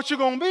decide what you're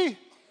going to be.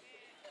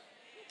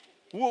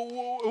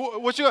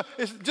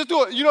 Just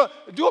do it.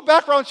 Do a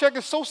background check.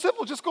 It's so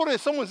simple. Just go to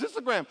someone's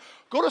Instagram.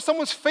 Go to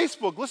someone's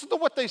Facebook. Listen to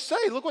what they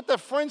say. Look what their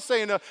friends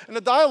say in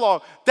the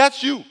dialogue.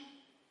 That's you.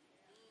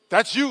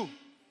 That's you.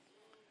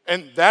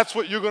 And that's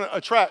what you're going to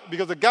attract.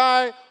 Because a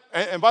guy,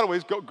 and by the way,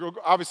 it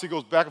obviously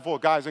goes back and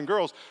forth, guys and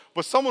girls,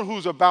 but someone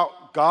who's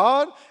about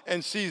God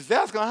and sees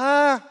that's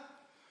going,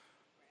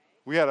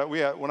 We had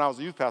when I was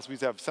a youth pastor, we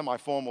used to have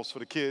semi-formals for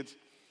the kids.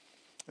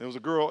 And there was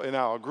a girl in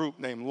our group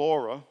named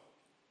Laura.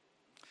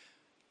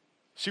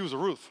 She was a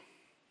Ruth.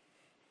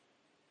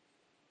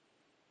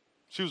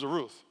 She was a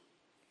Ruth.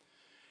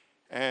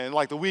 And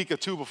like the week or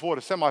two before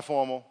the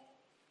semi-formal,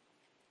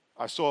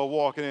 I saw her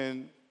walking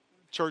in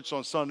church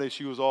on Sunday.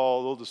 She was all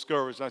a little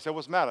discouraged. And I said,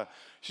 "What's the matter?"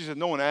 She said,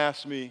 "No one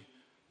asked me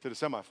to the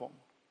semi-formal."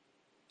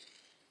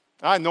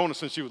 I'd known her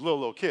since she was a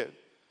little kid.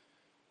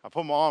 I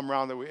put my arm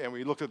around her and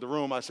we looked at the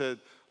room. I said,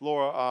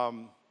 "Laura,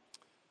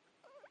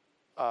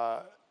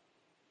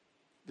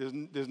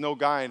 there's no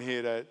guy in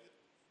here that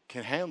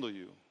can handle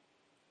you.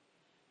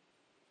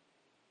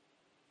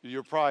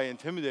 You're probably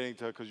intimidating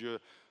to her because you're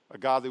a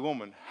godly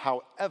woman.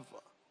 However,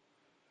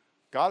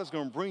 God is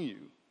going to bring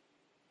you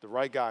the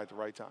right guy at the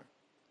right time."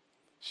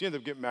 She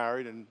ended up getting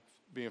married and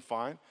being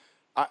fine.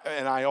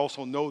 And I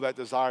also know that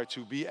desire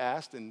to be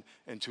asked and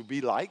to be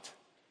liked.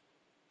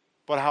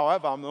 But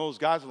however, I'm those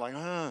guys who are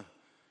like,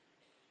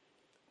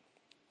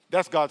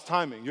 That's God's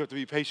timing. You have to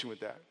be patient with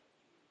that.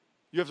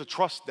 You have to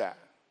trust that.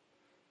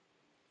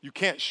 You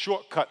can't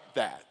shortcut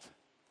that.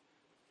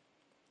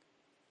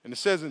 And it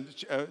says in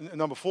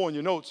number 4 in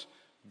your notes,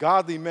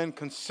 godly men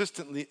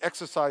consistently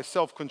exercise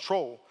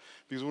self-control,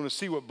 because we want to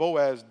see what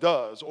Boaz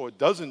does or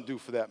doesn't do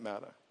for that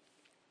matter.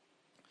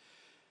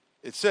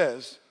 It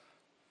says,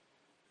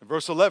 in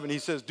verse 11, he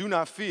says, "Do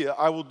not fear,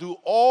 I will do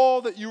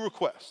all that you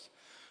request.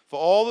 For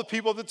all the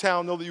people of the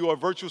town know that you are a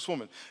virtuous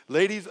woman."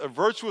 Ladies, a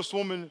virtuous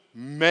woman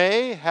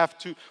may have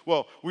to,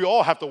 we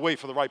all have to wait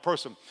for the right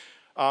person.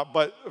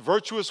 But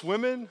virtuous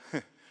women,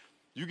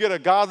 you get a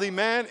godly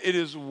man, it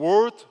is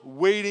worth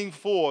waiting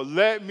for.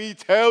 Let me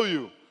tell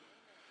you.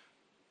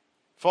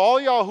 For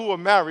all y'all who are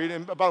married,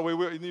 and by the way,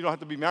 you don't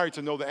have to be married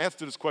to know the answer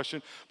to this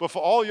question, but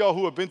for all y'all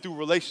who have been through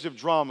relationship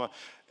drama,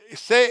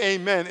 say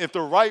amen if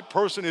the right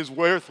person is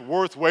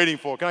worth waiting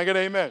for. Can I get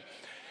an amen?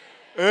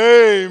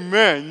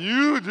 Amen.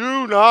 You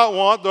do not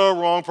want the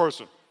wrong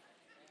person.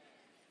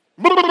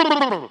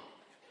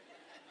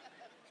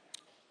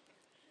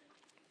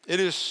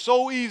 It is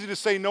so easy to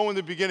say no in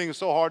the beginning and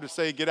so hard to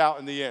say get out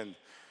in the end.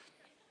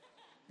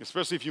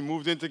 Especially if you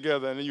moved in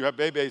together and then you have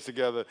babies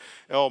together.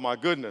 Oh, my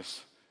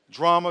goodness.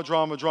 Drama,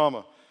 drama,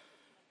 drama.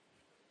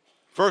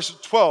 Verse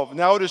 12,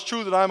 now it is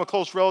true that I am a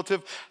close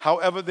relative.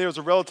 However, there is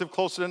a relative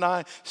closer than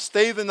I.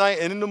 Stay the night,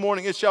 and in the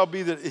morning it shall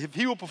be that if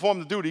he will perform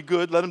the duty,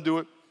 good, let him do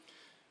it.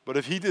 But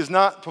if he does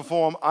not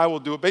perform, I will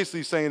do it.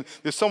 Basically saying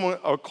there's someone,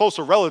 a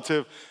closer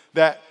relative,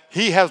 that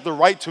he has the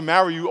right to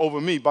marry you over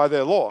me by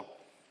their law.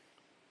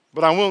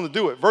 But I'm willing to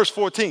do it. Verse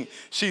 14,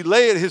 she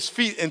lay at his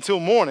feet until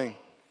morning.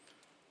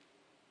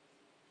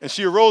 And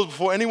she arose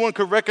before anyone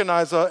could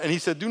recognize her, and he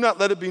said, do not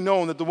let it be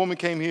known that the woman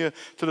came here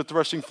to the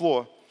threshing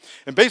floor.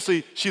 And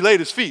basically, she laid at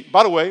his feet.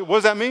 By the way, what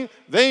does that mean?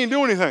 They ain't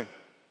do anything.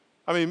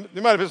 I mean,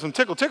 there might have been some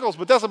tickles,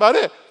 but that's about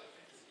it.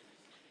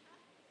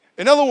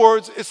 In other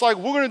words, it's like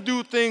we're going to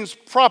do things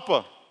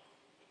proper.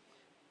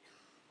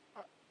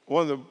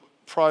 One of the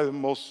probably the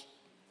most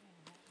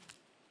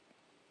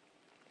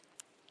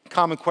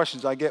common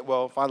questions I get,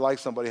 well, if I like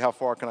somebody, how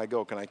far can I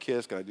go? Can I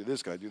kiss? Can I do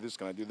this? Can I do this?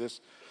 Can I do this?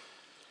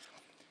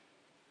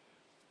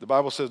 The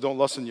Bible says don't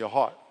lust in your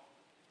heart.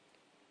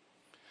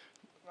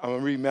 I'm going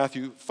to read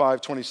Matthew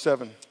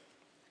 5:27.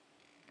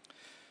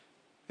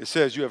 It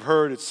says, you have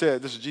heard it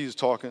said, this is Jesus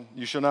talking,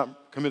 you shall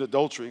not commit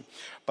adultery.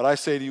 But I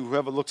say to you,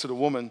 whoever looks at a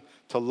woman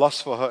to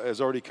lust for her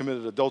has already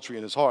committed adultery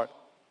in his heart.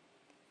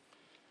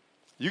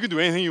 You can do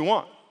anything you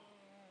want,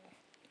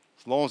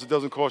 as long as it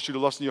doesn't cause you to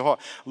lust in your heart.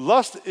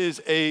 Lust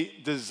is a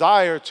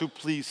desire to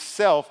please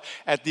self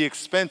at the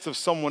expense of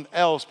someone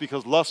else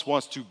because lust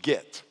wants to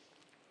get.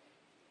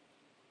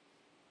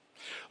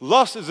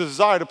 Lust is a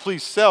desire to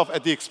please self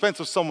at the expense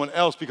of someone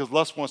else because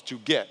lust wants to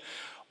get.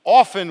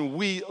 Often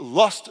we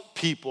lust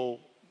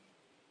people,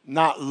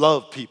 not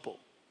love people.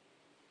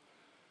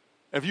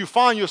 If you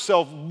find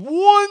yourself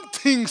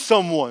wanting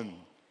someone,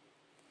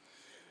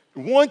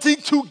 wanting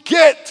to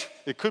get,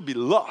 it could be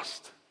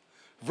lust,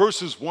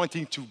 versus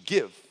wanting to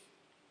give,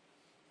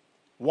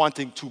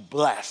 wanting to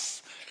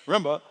bless.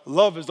 Remember,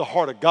 love is the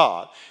heart of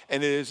God,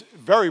 and it is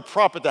very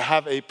proper to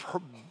have a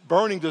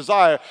burning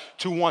desire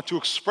to want to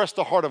express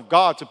the heart of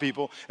God to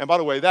people. And by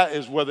the way, that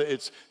is whether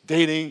it's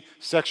dating,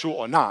 sexual,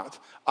 or not.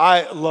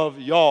 I love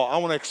y'all. I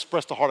want to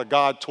express the heart of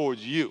God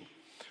towards you.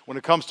 When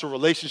it comes to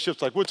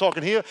relationships like we're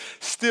talking here,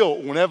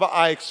 still, whenever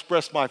I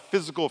express my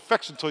physical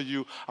affection to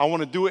you, I want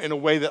to do it in a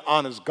way that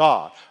honors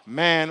God.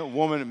 Man,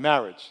 woman,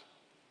 marriage.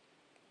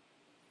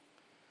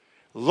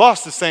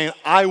 Lust is saying,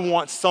 I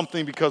want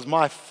something because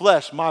my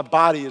flesh, my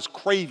body is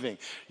craving.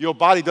 Your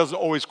body doesn't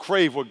always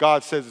crave what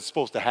God says it's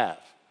supposed to have.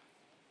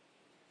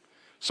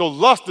 So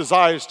lust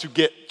desires to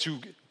get to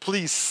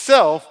please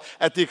self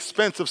at the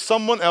expense of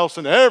someone else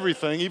and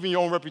everything, even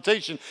your own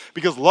reputation,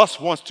 because lust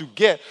wants to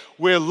get,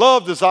 where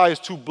love desires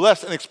to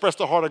bless and express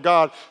the heart of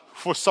God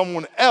for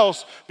someone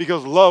else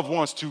because love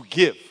wants to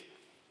give.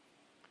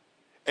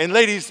 And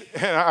ladies,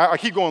 and I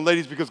keep going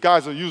ladies because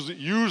guys are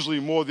usually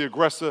more the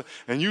aggressor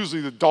and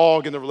usually the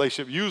dog in the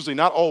relationship. Usually,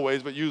 not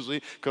always, but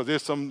usually, because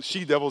there's some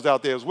she-devils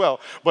out there as well.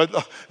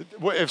 But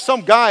if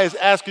some guy is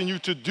asking you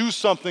to do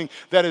something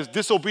that is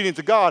disobedient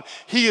to God,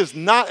 he is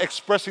not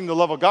expressing the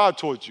love of God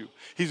towards you.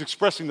 He's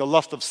expressing the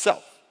lust of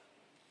self.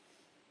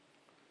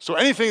 So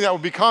anything that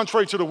would be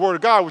contrary to the word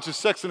of God, which is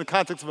sex in the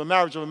context of a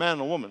marriage of a man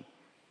and a woman,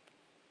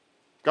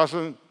 God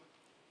said,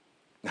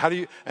 how do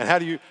you,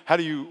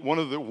 one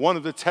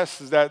of the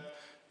tests is that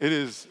it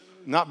is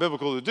not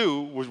biblical to do,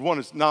 which one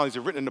is not only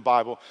written in the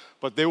Bible,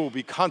 but there will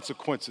be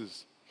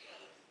consequences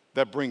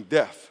that bring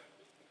death.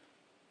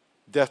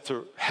 Death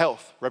to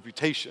health,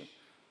 reputation,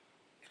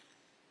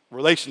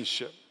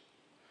 relationship.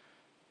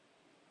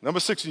 Number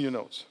 6 in your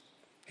notes.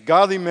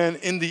 Godly men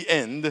in the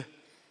end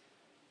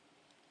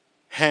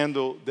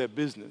handle their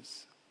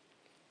business.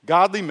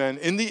 Godly men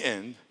in the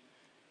end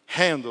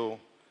handle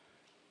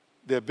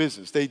their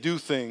business. They do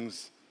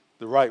things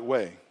the right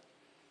way.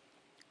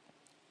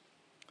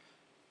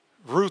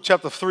 Ruth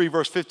chapter 3,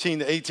 verse 15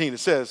 to 18, it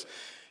says,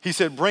 he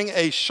said, bring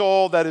a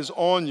shawl that is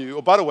on you.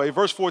 Oh, by the way,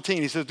 verse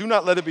 14, he says, do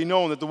not let it be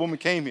known that the woman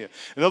came here.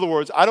 In other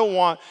words, I don't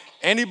want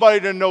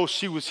anybody to know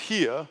she was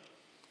here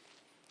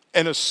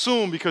and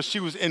assume because she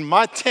was in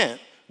my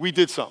tent, we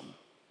did something.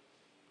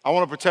 I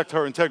want to protect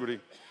her integrity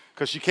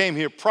because she came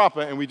here proper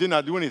and we did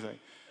not do anything.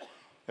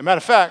 As a matter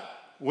of fact,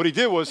 what he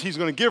did was he's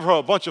going to give her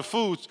a bunch of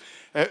foods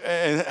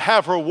and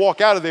have her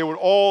walk out of there with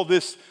all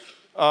this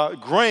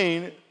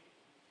grain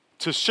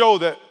to show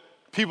that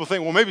people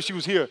think, well, maybe she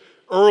was here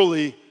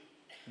early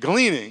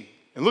gleaning,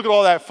 and look at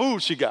all that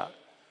food she got.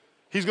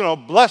 He's going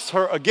to bless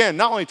her again,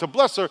 not only to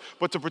bless her,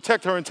 but to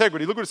protect her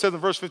integrity. Look what it says in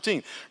verse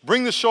 15.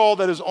 Bring the shawl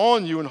that is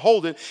on you and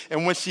hold it.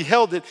 And when she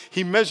held it,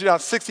 he measured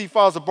out 60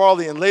 ephahs of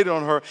barley and laid it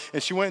on her,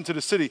 and she went into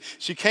the city.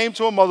 She came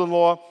to her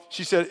mother-in-law.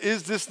 She said,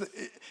 is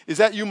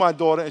that you, my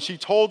daughter? And she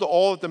told her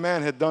all that the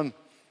man had done.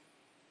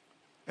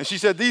 And she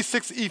said, these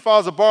 6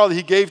 ephahs of barley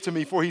he gave to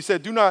me, for he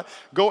said, do not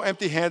go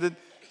empty-handed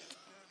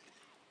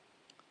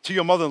to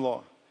your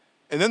mother-in-law.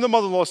 And then the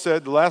mother-in-law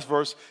said, the last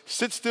verse,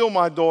 sit still,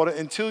 my daughter,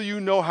 until you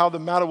know how the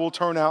matter will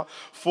turn out.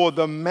 For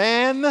the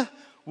man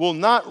will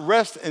not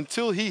rest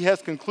until he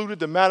has concluded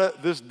the matter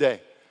this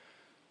day.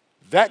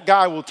 That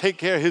guy will take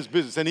care of his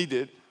business, and he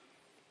did.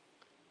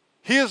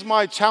 Here's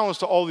my challenge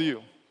to all of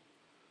you.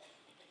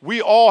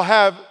 We all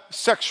have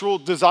sexual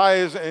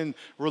desires and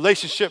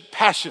relationship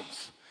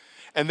passions.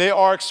 And they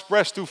are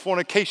expressed through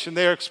fornication.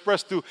 They are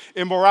expressed through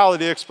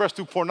immorality. They're expressed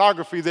through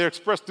pornography. They're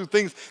expressed through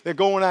things that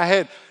go in our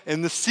head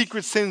and the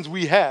secret sins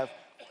we have.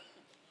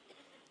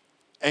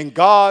 And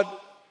God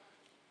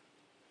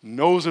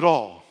knows it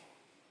all.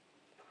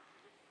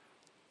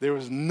 There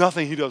is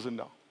nothing he doesn't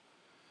know.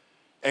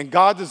 And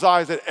God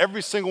desires that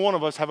every single one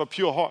of us have a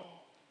pure heart.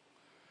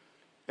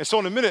 And so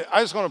in a minute,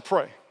 I just want to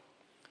pray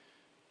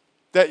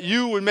that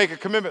you would make a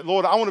commitment.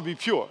 Lord, I want to be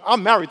pure.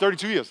 I'm married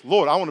 32 years.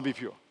 Lord, I want to be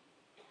pure.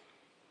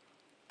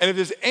 And if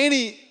there's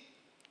any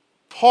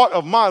part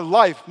of my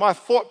life, my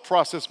thought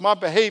process, my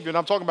behavior, and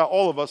I'm talking about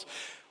all of us,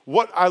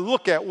 what I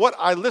look at, what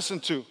I listen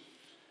to,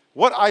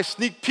 what I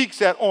sneak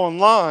peeks at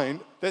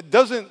online that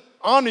doesn't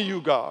honor you,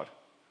 God,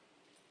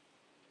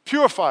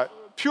 purify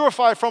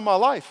it from my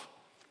life.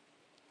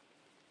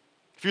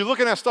 If you're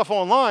looking at stuff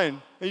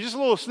online and you just a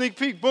little sneak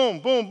peek,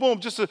 boom, boom, boom,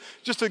 just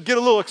to get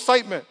a little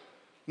excitement.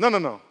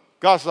 No.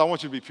 God says, I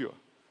want you to be pure.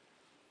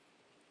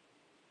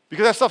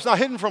 Because that stuff's not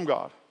hidden from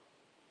God.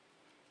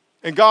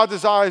 And God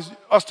desires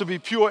us to be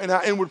pure in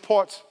our inward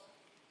parts.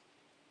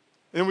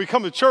 And we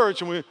come to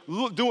church and we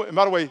do it. And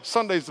by the way,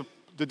 Sunday's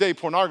the day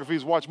pornography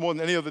is watched more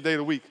than any other day of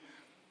the week.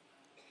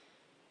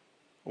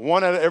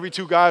 1 out of every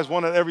 2 guys,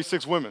 1 out of every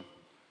 6 women.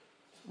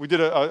 We did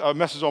a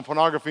message on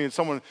pornography, and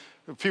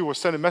people were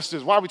sending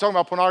messages. Why are we talking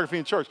about pornography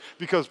in church?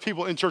 Because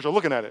people in church are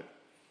looking at it.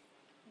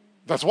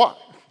 That's why.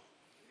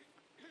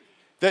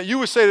 That you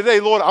would say today,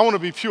 Lord, I want to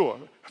be pure.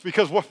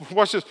 Because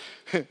watch this.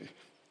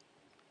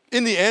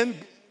 In the end,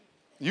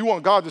 you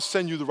want God to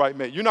send you the right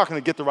mate. You're not going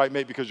to get the right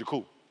mate because you're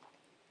cool.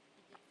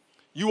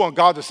 You want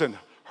God to send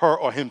her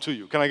or him to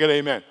you. Can I get an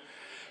amen?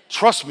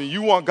 Trust me,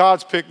 you want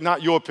God's pick,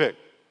 not your pick.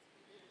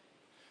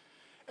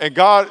 And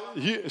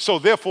so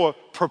therefore,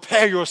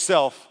 prepare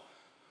yourself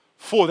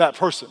for that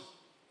person.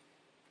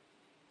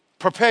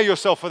 Prepare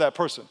yourself for that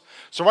person.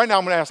 So right now,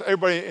 I'm going to ask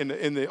everybody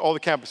in all the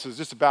campuses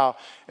just to bow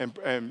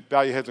and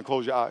bow your heads and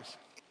close your eyes.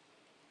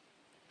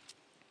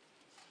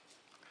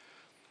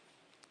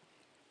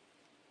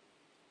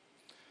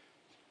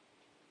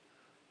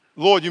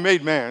 Lord, you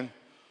made man,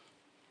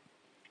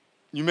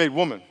 you made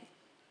woman,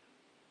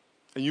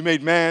 and you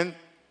made man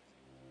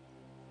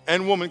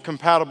and woman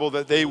compatible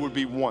that they would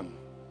be one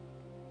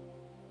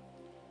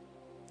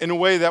in a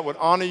way that would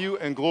honor you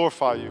and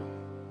glorify you.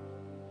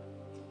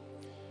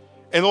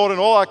 And Lord, in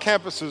all our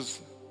campuses,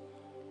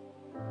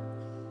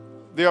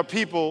 there are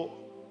people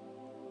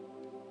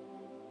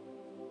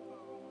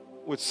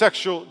with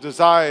sexual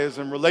desires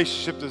and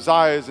relationship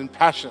desires and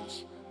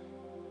passions.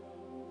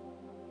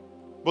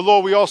 But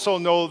Lord, we also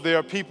know there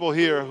are people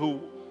here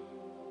who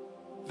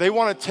they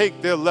want to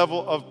take their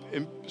level of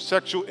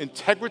sexual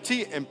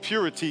integrity and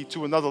purity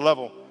to another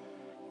level.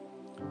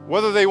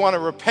 Whether they want to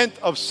repent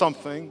of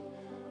something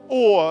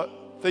or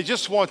they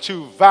just want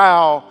to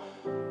vow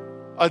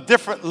a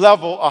different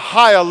level, a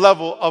higher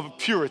level of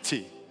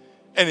purity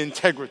and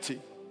integrity.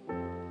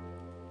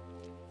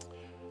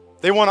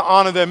 They want to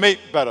honor their mate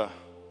better.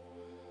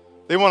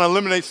 They want to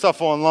eliminate stuff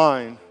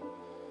online.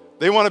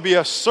 They want to be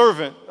a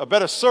servant, a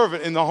better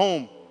servant in the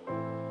home.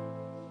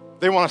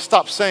 They want to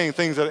stop saying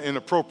things that are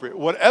inappropriate.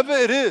 Whatever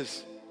it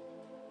is,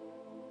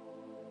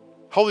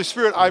 Holy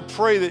Spirit, I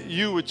pray that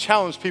you would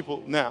challenge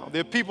people now.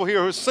 There are people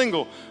here who are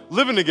single,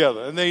 living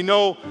together, and they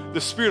know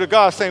the Spirit of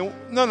God saying,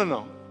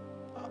 no.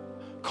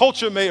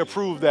 Culture may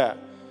approve that.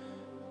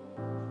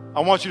 I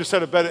want you to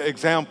set a better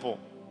example.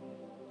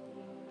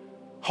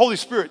 Holy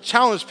Spirit,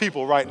 challenge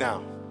people right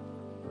now.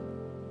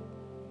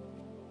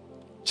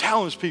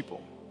 Challenge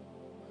people.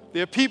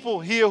 There are people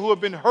here who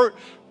have been hurt.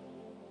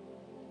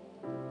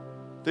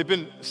 They've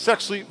been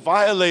sexually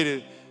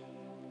violated.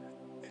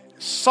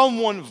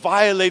 Someone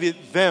violated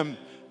them.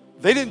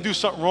 They didn't do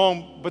something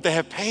wrong, but they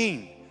have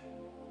pain.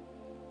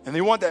 And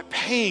they want that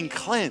pain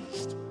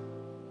cleansed.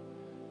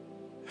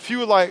 If you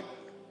would like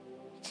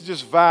to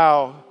just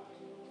vow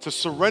to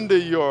surrender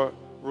your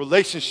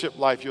relationship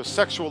life, your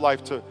sexual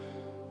life to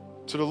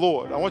the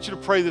Lord, I want you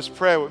to pray this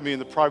prayer with me in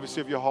the privacy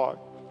of your heart.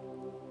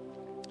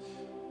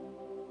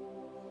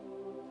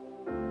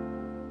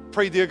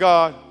 Pray, dear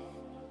God,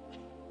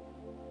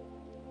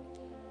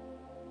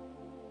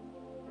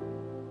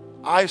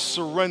 I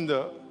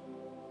surrender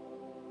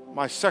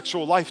my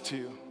sexual life to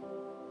you.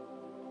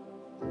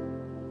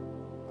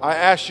 I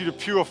ask you to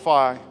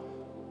purify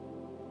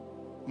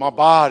my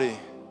body,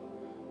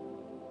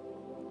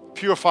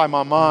 purify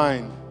my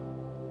mind,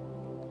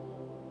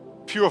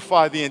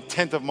 purify the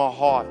intent of my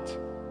heart.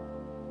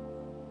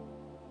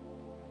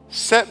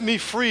 Set me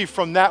free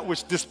from that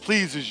which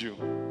displeases you.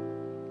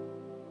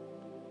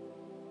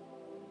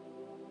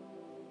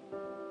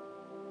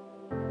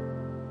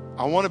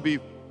 I want to be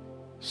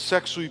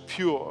sexually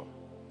pure.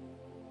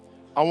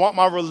 I want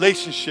my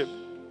relationship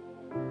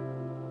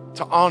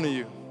to honor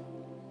you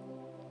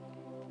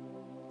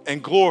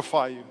and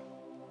glorify you.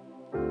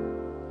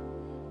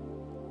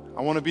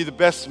 I want to be the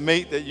best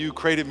mate that you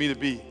created me to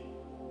be.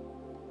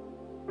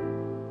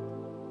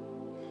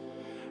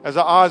 As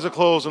our eyes are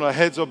closed and our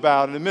heads are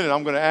bowed, in a minute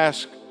I'm going to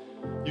ask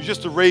you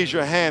just to raise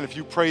your hand if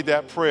you prayed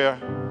that prayer.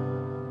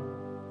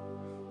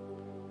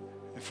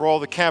 And for all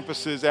the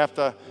campuses,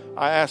 after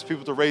I ask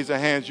people to raise their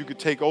hands, you could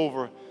take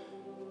over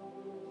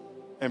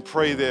and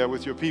pray there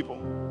with your people.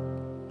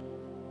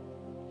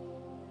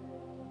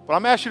 But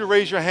I'm asking you to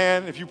raise your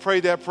hand if you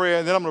prayed that prayer,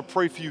 and then I'm going to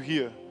pray for you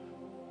here.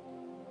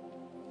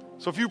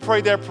 So if you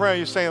prayed that prayer and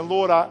you're saying,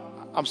 Lord,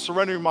 I'm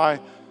surrendering my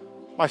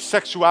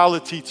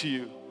sexuality to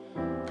you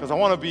because I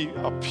want to be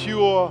a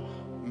pure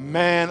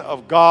man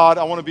of God.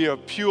 I want to be a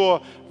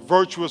pure,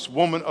 virtuous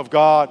woman of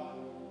God.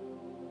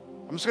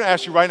 I'm just going to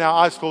ask you right now,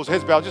 eyes closed,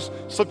 heads bowed, just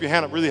slip your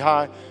hand up really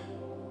high.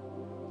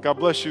 God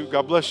bless you,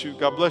 God bless you,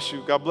 God bless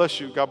you, God bless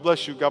you, God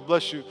bless you, God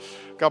bless you,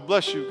 God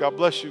bless you, God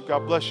bless you,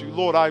 God bless you.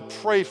 Lord, I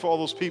pray for all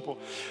those people.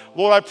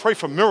 Lord, I pray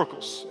for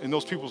miracles in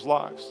those people's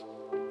lives.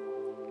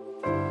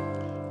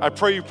 I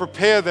pray you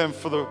prepare them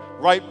for the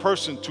right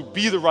person, to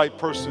be the right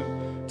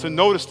person, to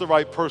notice the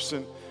right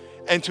person,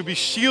 and to be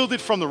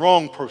shielded from the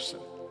wrong person.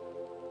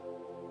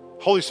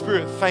 Holy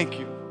Spirit, thank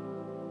you.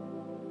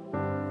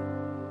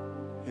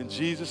 In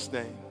Jesus'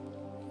 name,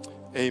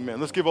 amen.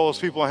 Let's give all those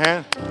people a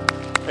hand.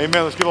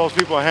 Amen. Let's give all those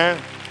people a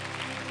hand.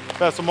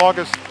 Pastor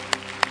Marcus.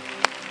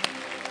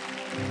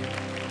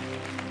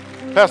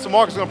 Pastor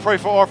Marcus is going to pray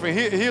for offering.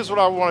 Here's what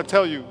I want to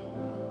tell you.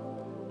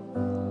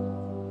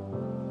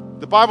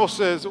 The Bible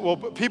says, well,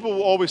 people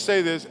will always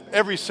say this,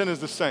 every sin is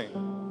the same.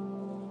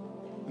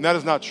 And that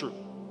is not true.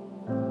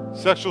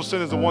 Sexual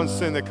sin is the one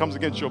sin that comes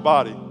against your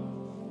body,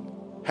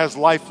 has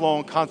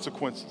lifelong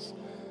consequences.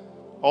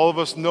 All of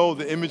us know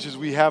the images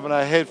we have in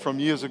our head from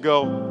years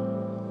ago,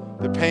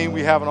 the pain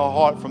we have in our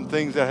heart from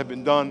things that have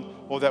been done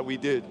or that we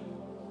did.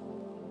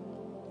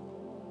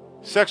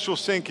 Sexual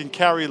sin can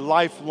carry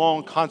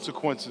lifelong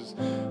consequences.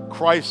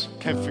 Christ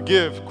can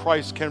forgive,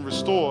 Christ can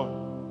restore,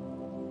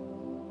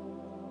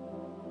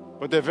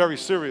 but they're very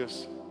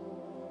serious.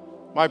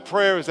 My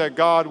prayer is that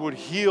God would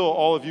heal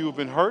all of you who have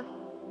been hurt.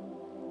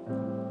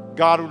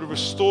 God would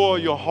restore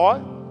your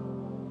heart,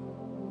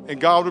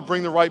 and God would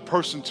bring the right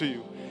person to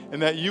you,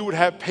 and that you would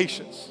have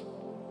patience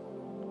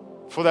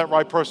for that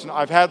right person.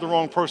 I've had the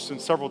wrong person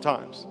several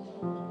times.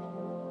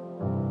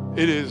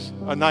 It is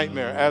a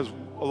nightmare, as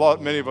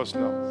many of us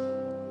know.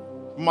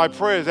 My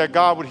prayer is that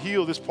God would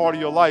heal this part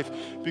of your life,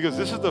 because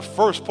this is the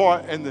first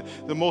part and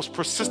the most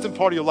persistent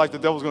part of your life the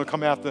devil's going to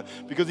come after,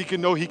 because he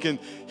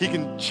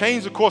can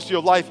change the course of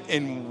your life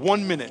in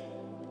 1 minute.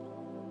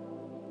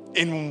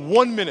 In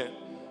 1 minute,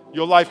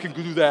 your life can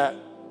do that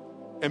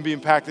and be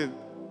impacted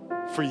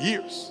for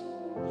years.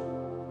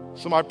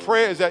 So my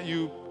prayer is that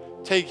you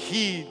take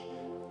heed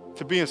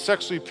to being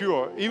sexually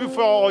pure. Even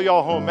for all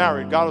y'all who are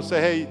married, God will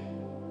say, hey,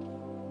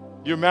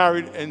 you're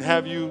married, and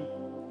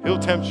he'll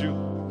tempt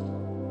you.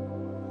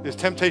 There's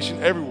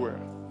temptation everywhere.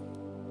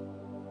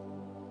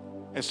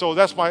 And so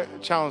that's my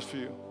challenge for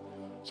you.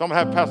 So I'm going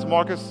to have Pastor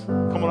Marcus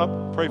come on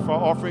up, pray for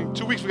our offering.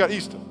 2 weeks, we got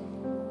Easter.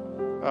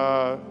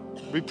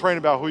 Be praying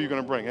about who you're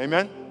going to bring.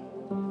 Amen?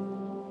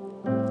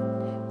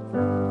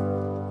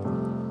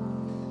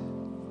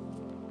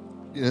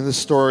 In this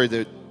story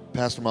that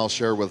Pastor Miles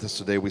shared with us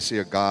today, we see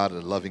a God, a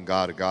loving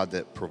God, a God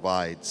that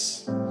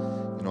provides.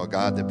 A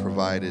God that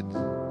provided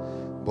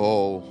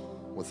Bo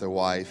with a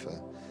wife,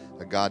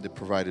 a God that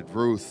provided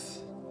Ruth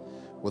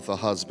with a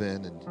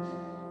husband. And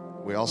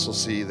we also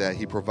see that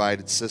he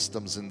provided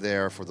systems in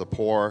there for the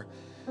poor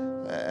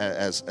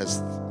as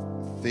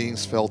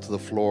things fell to the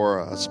floor,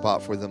 a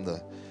spot for them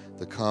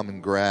to come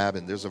and grab.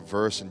 And there's a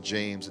verse in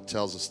James that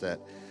tells us that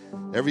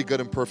every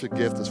good and perfect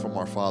gift is from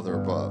our Father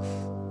above.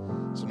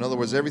 So in other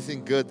words,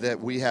 everything good that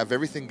we have,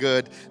 everything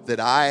good that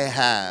I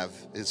have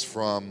is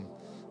from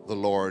the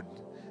Lord.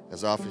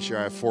 As I often share,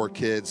 I have 4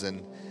 kids,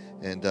 and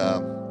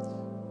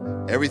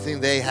everything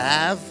they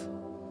have,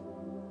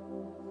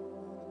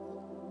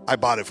 I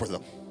bought it for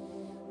them.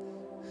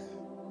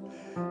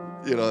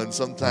 And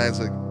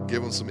sometimes I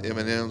give them some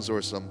M&Ms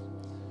or some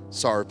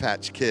Sour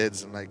Patch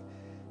Kids. I'm like,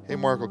 hey,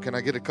 Marco, can I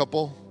get a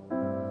couple?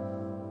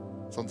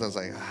 Sometimes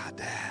I'm like,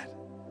 Dad.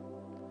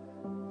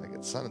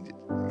 Son,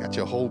 I got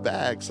you a whole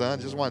bag,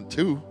 son. Just want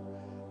 2.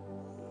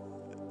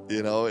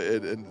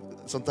 And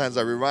sometimes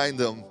I remind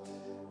them,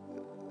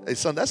 hey,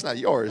 son, that's not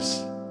yours.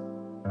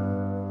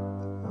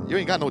 You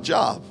ain't got no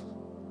job.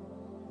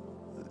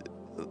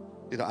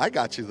 I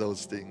got you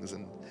those things.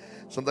 And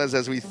sometimes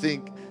as we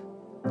think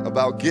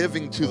about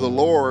giving to the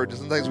Lord,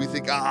 sometimes we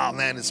think,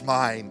 man, it's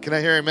mine. Can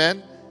I hear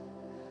amen?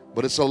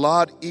 But it's a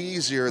lot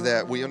easier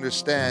that we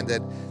understand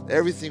that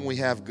everything we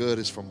have good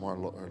is from our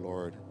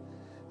Lord.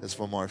 It's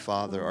from our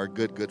Father, our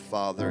good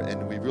Father.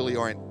 And we really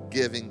aren't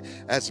giving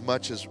as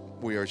much as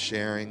we are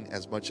sharing,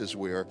 as much as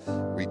we are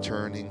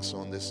returning.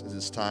 So in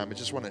this time, I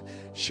just want to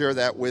share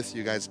that with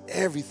you guys.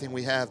 Everything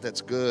we have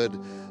that's good,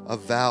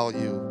 of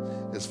value,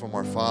 is from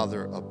our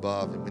Father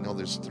above. And we know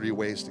there's 3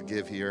 ways to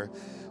give here.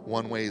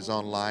 One way is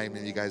online,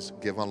 and you guys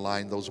give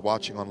online. Those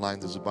watching online,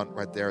 there's a button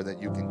right there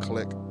that you can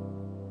click.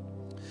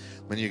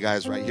 When you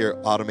guys right here,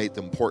 automate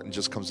the important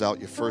just comes out.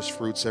 Your first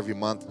fruits every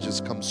month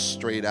just comes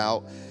straight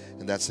out.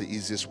 And that's the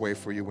easiest way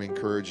for you. We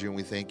encourage you and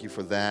we thank you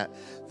for that.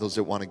 Those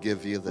that want to give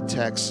via the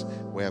text,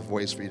 we have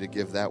ways for you to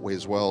give that way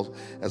as well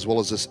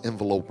as this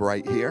envelope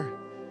right here.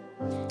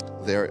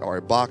 There are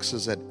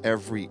boxes at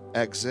every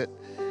exit.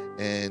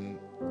 And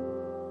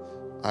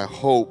I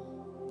hope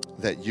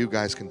that you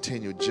guys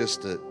continue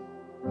just to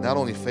not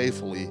only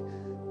faithfully,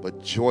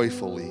 but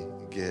joyfully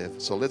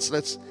give. So let's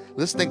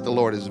thank the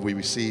Lord as we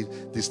receive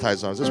these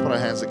tithes. Let's put our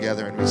hands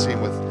together and receive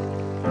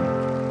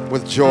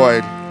with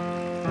joy.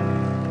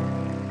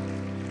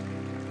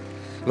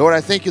 Lord,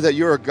 I thank you that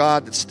you're a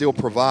God that still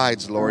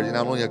provides, Lord. You're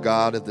not only a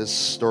God of this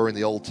story in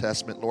the Old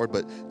Testament, Lord,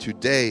 but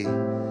today,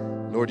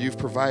 Lord, you've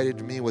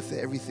provided me with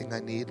everything I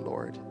need,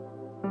 Lord.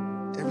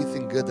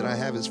 Everything good that I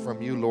have is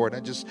from you, Lord.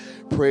 I just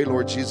pray,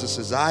 Lord Jesus,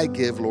 as I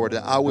give, Lord,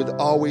 that I would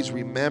always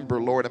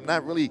remember, Lord, I'm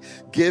not really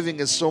giving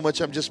as so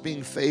much. I'm just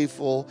being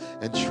faithful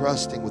and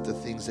trusting with the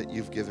things that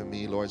you've given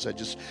me, Lord. So I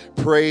just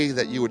pray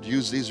that you would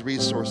use these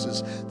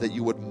resources, that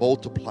you would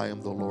multiply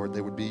them, though, Lord.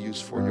 They would be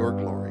used for your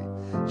glory.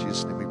 In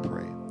Jesus' name we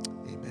pray.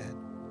 Amen.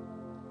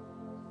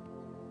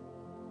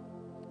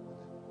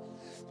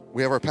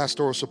 We have our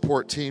pastoral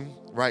support team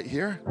right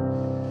here.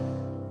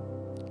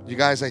 You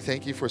guys, I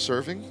thank you for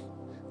serving.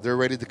 They're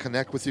ready to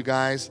connect with you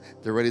guys.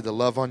 They're ready to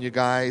love on you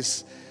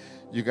guys.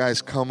 You guys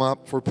come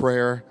up for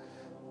prayer.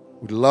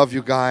 We love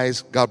you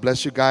guys. God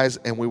bless you guys.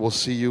 And we will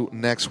see you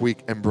next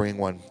week and bring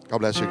one. God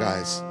bless you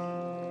guys.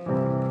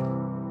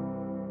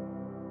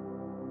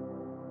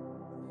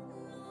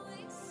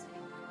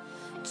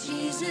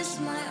 Jesus,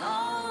 my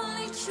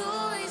only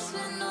choice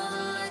when all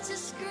the lights are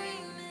screaming.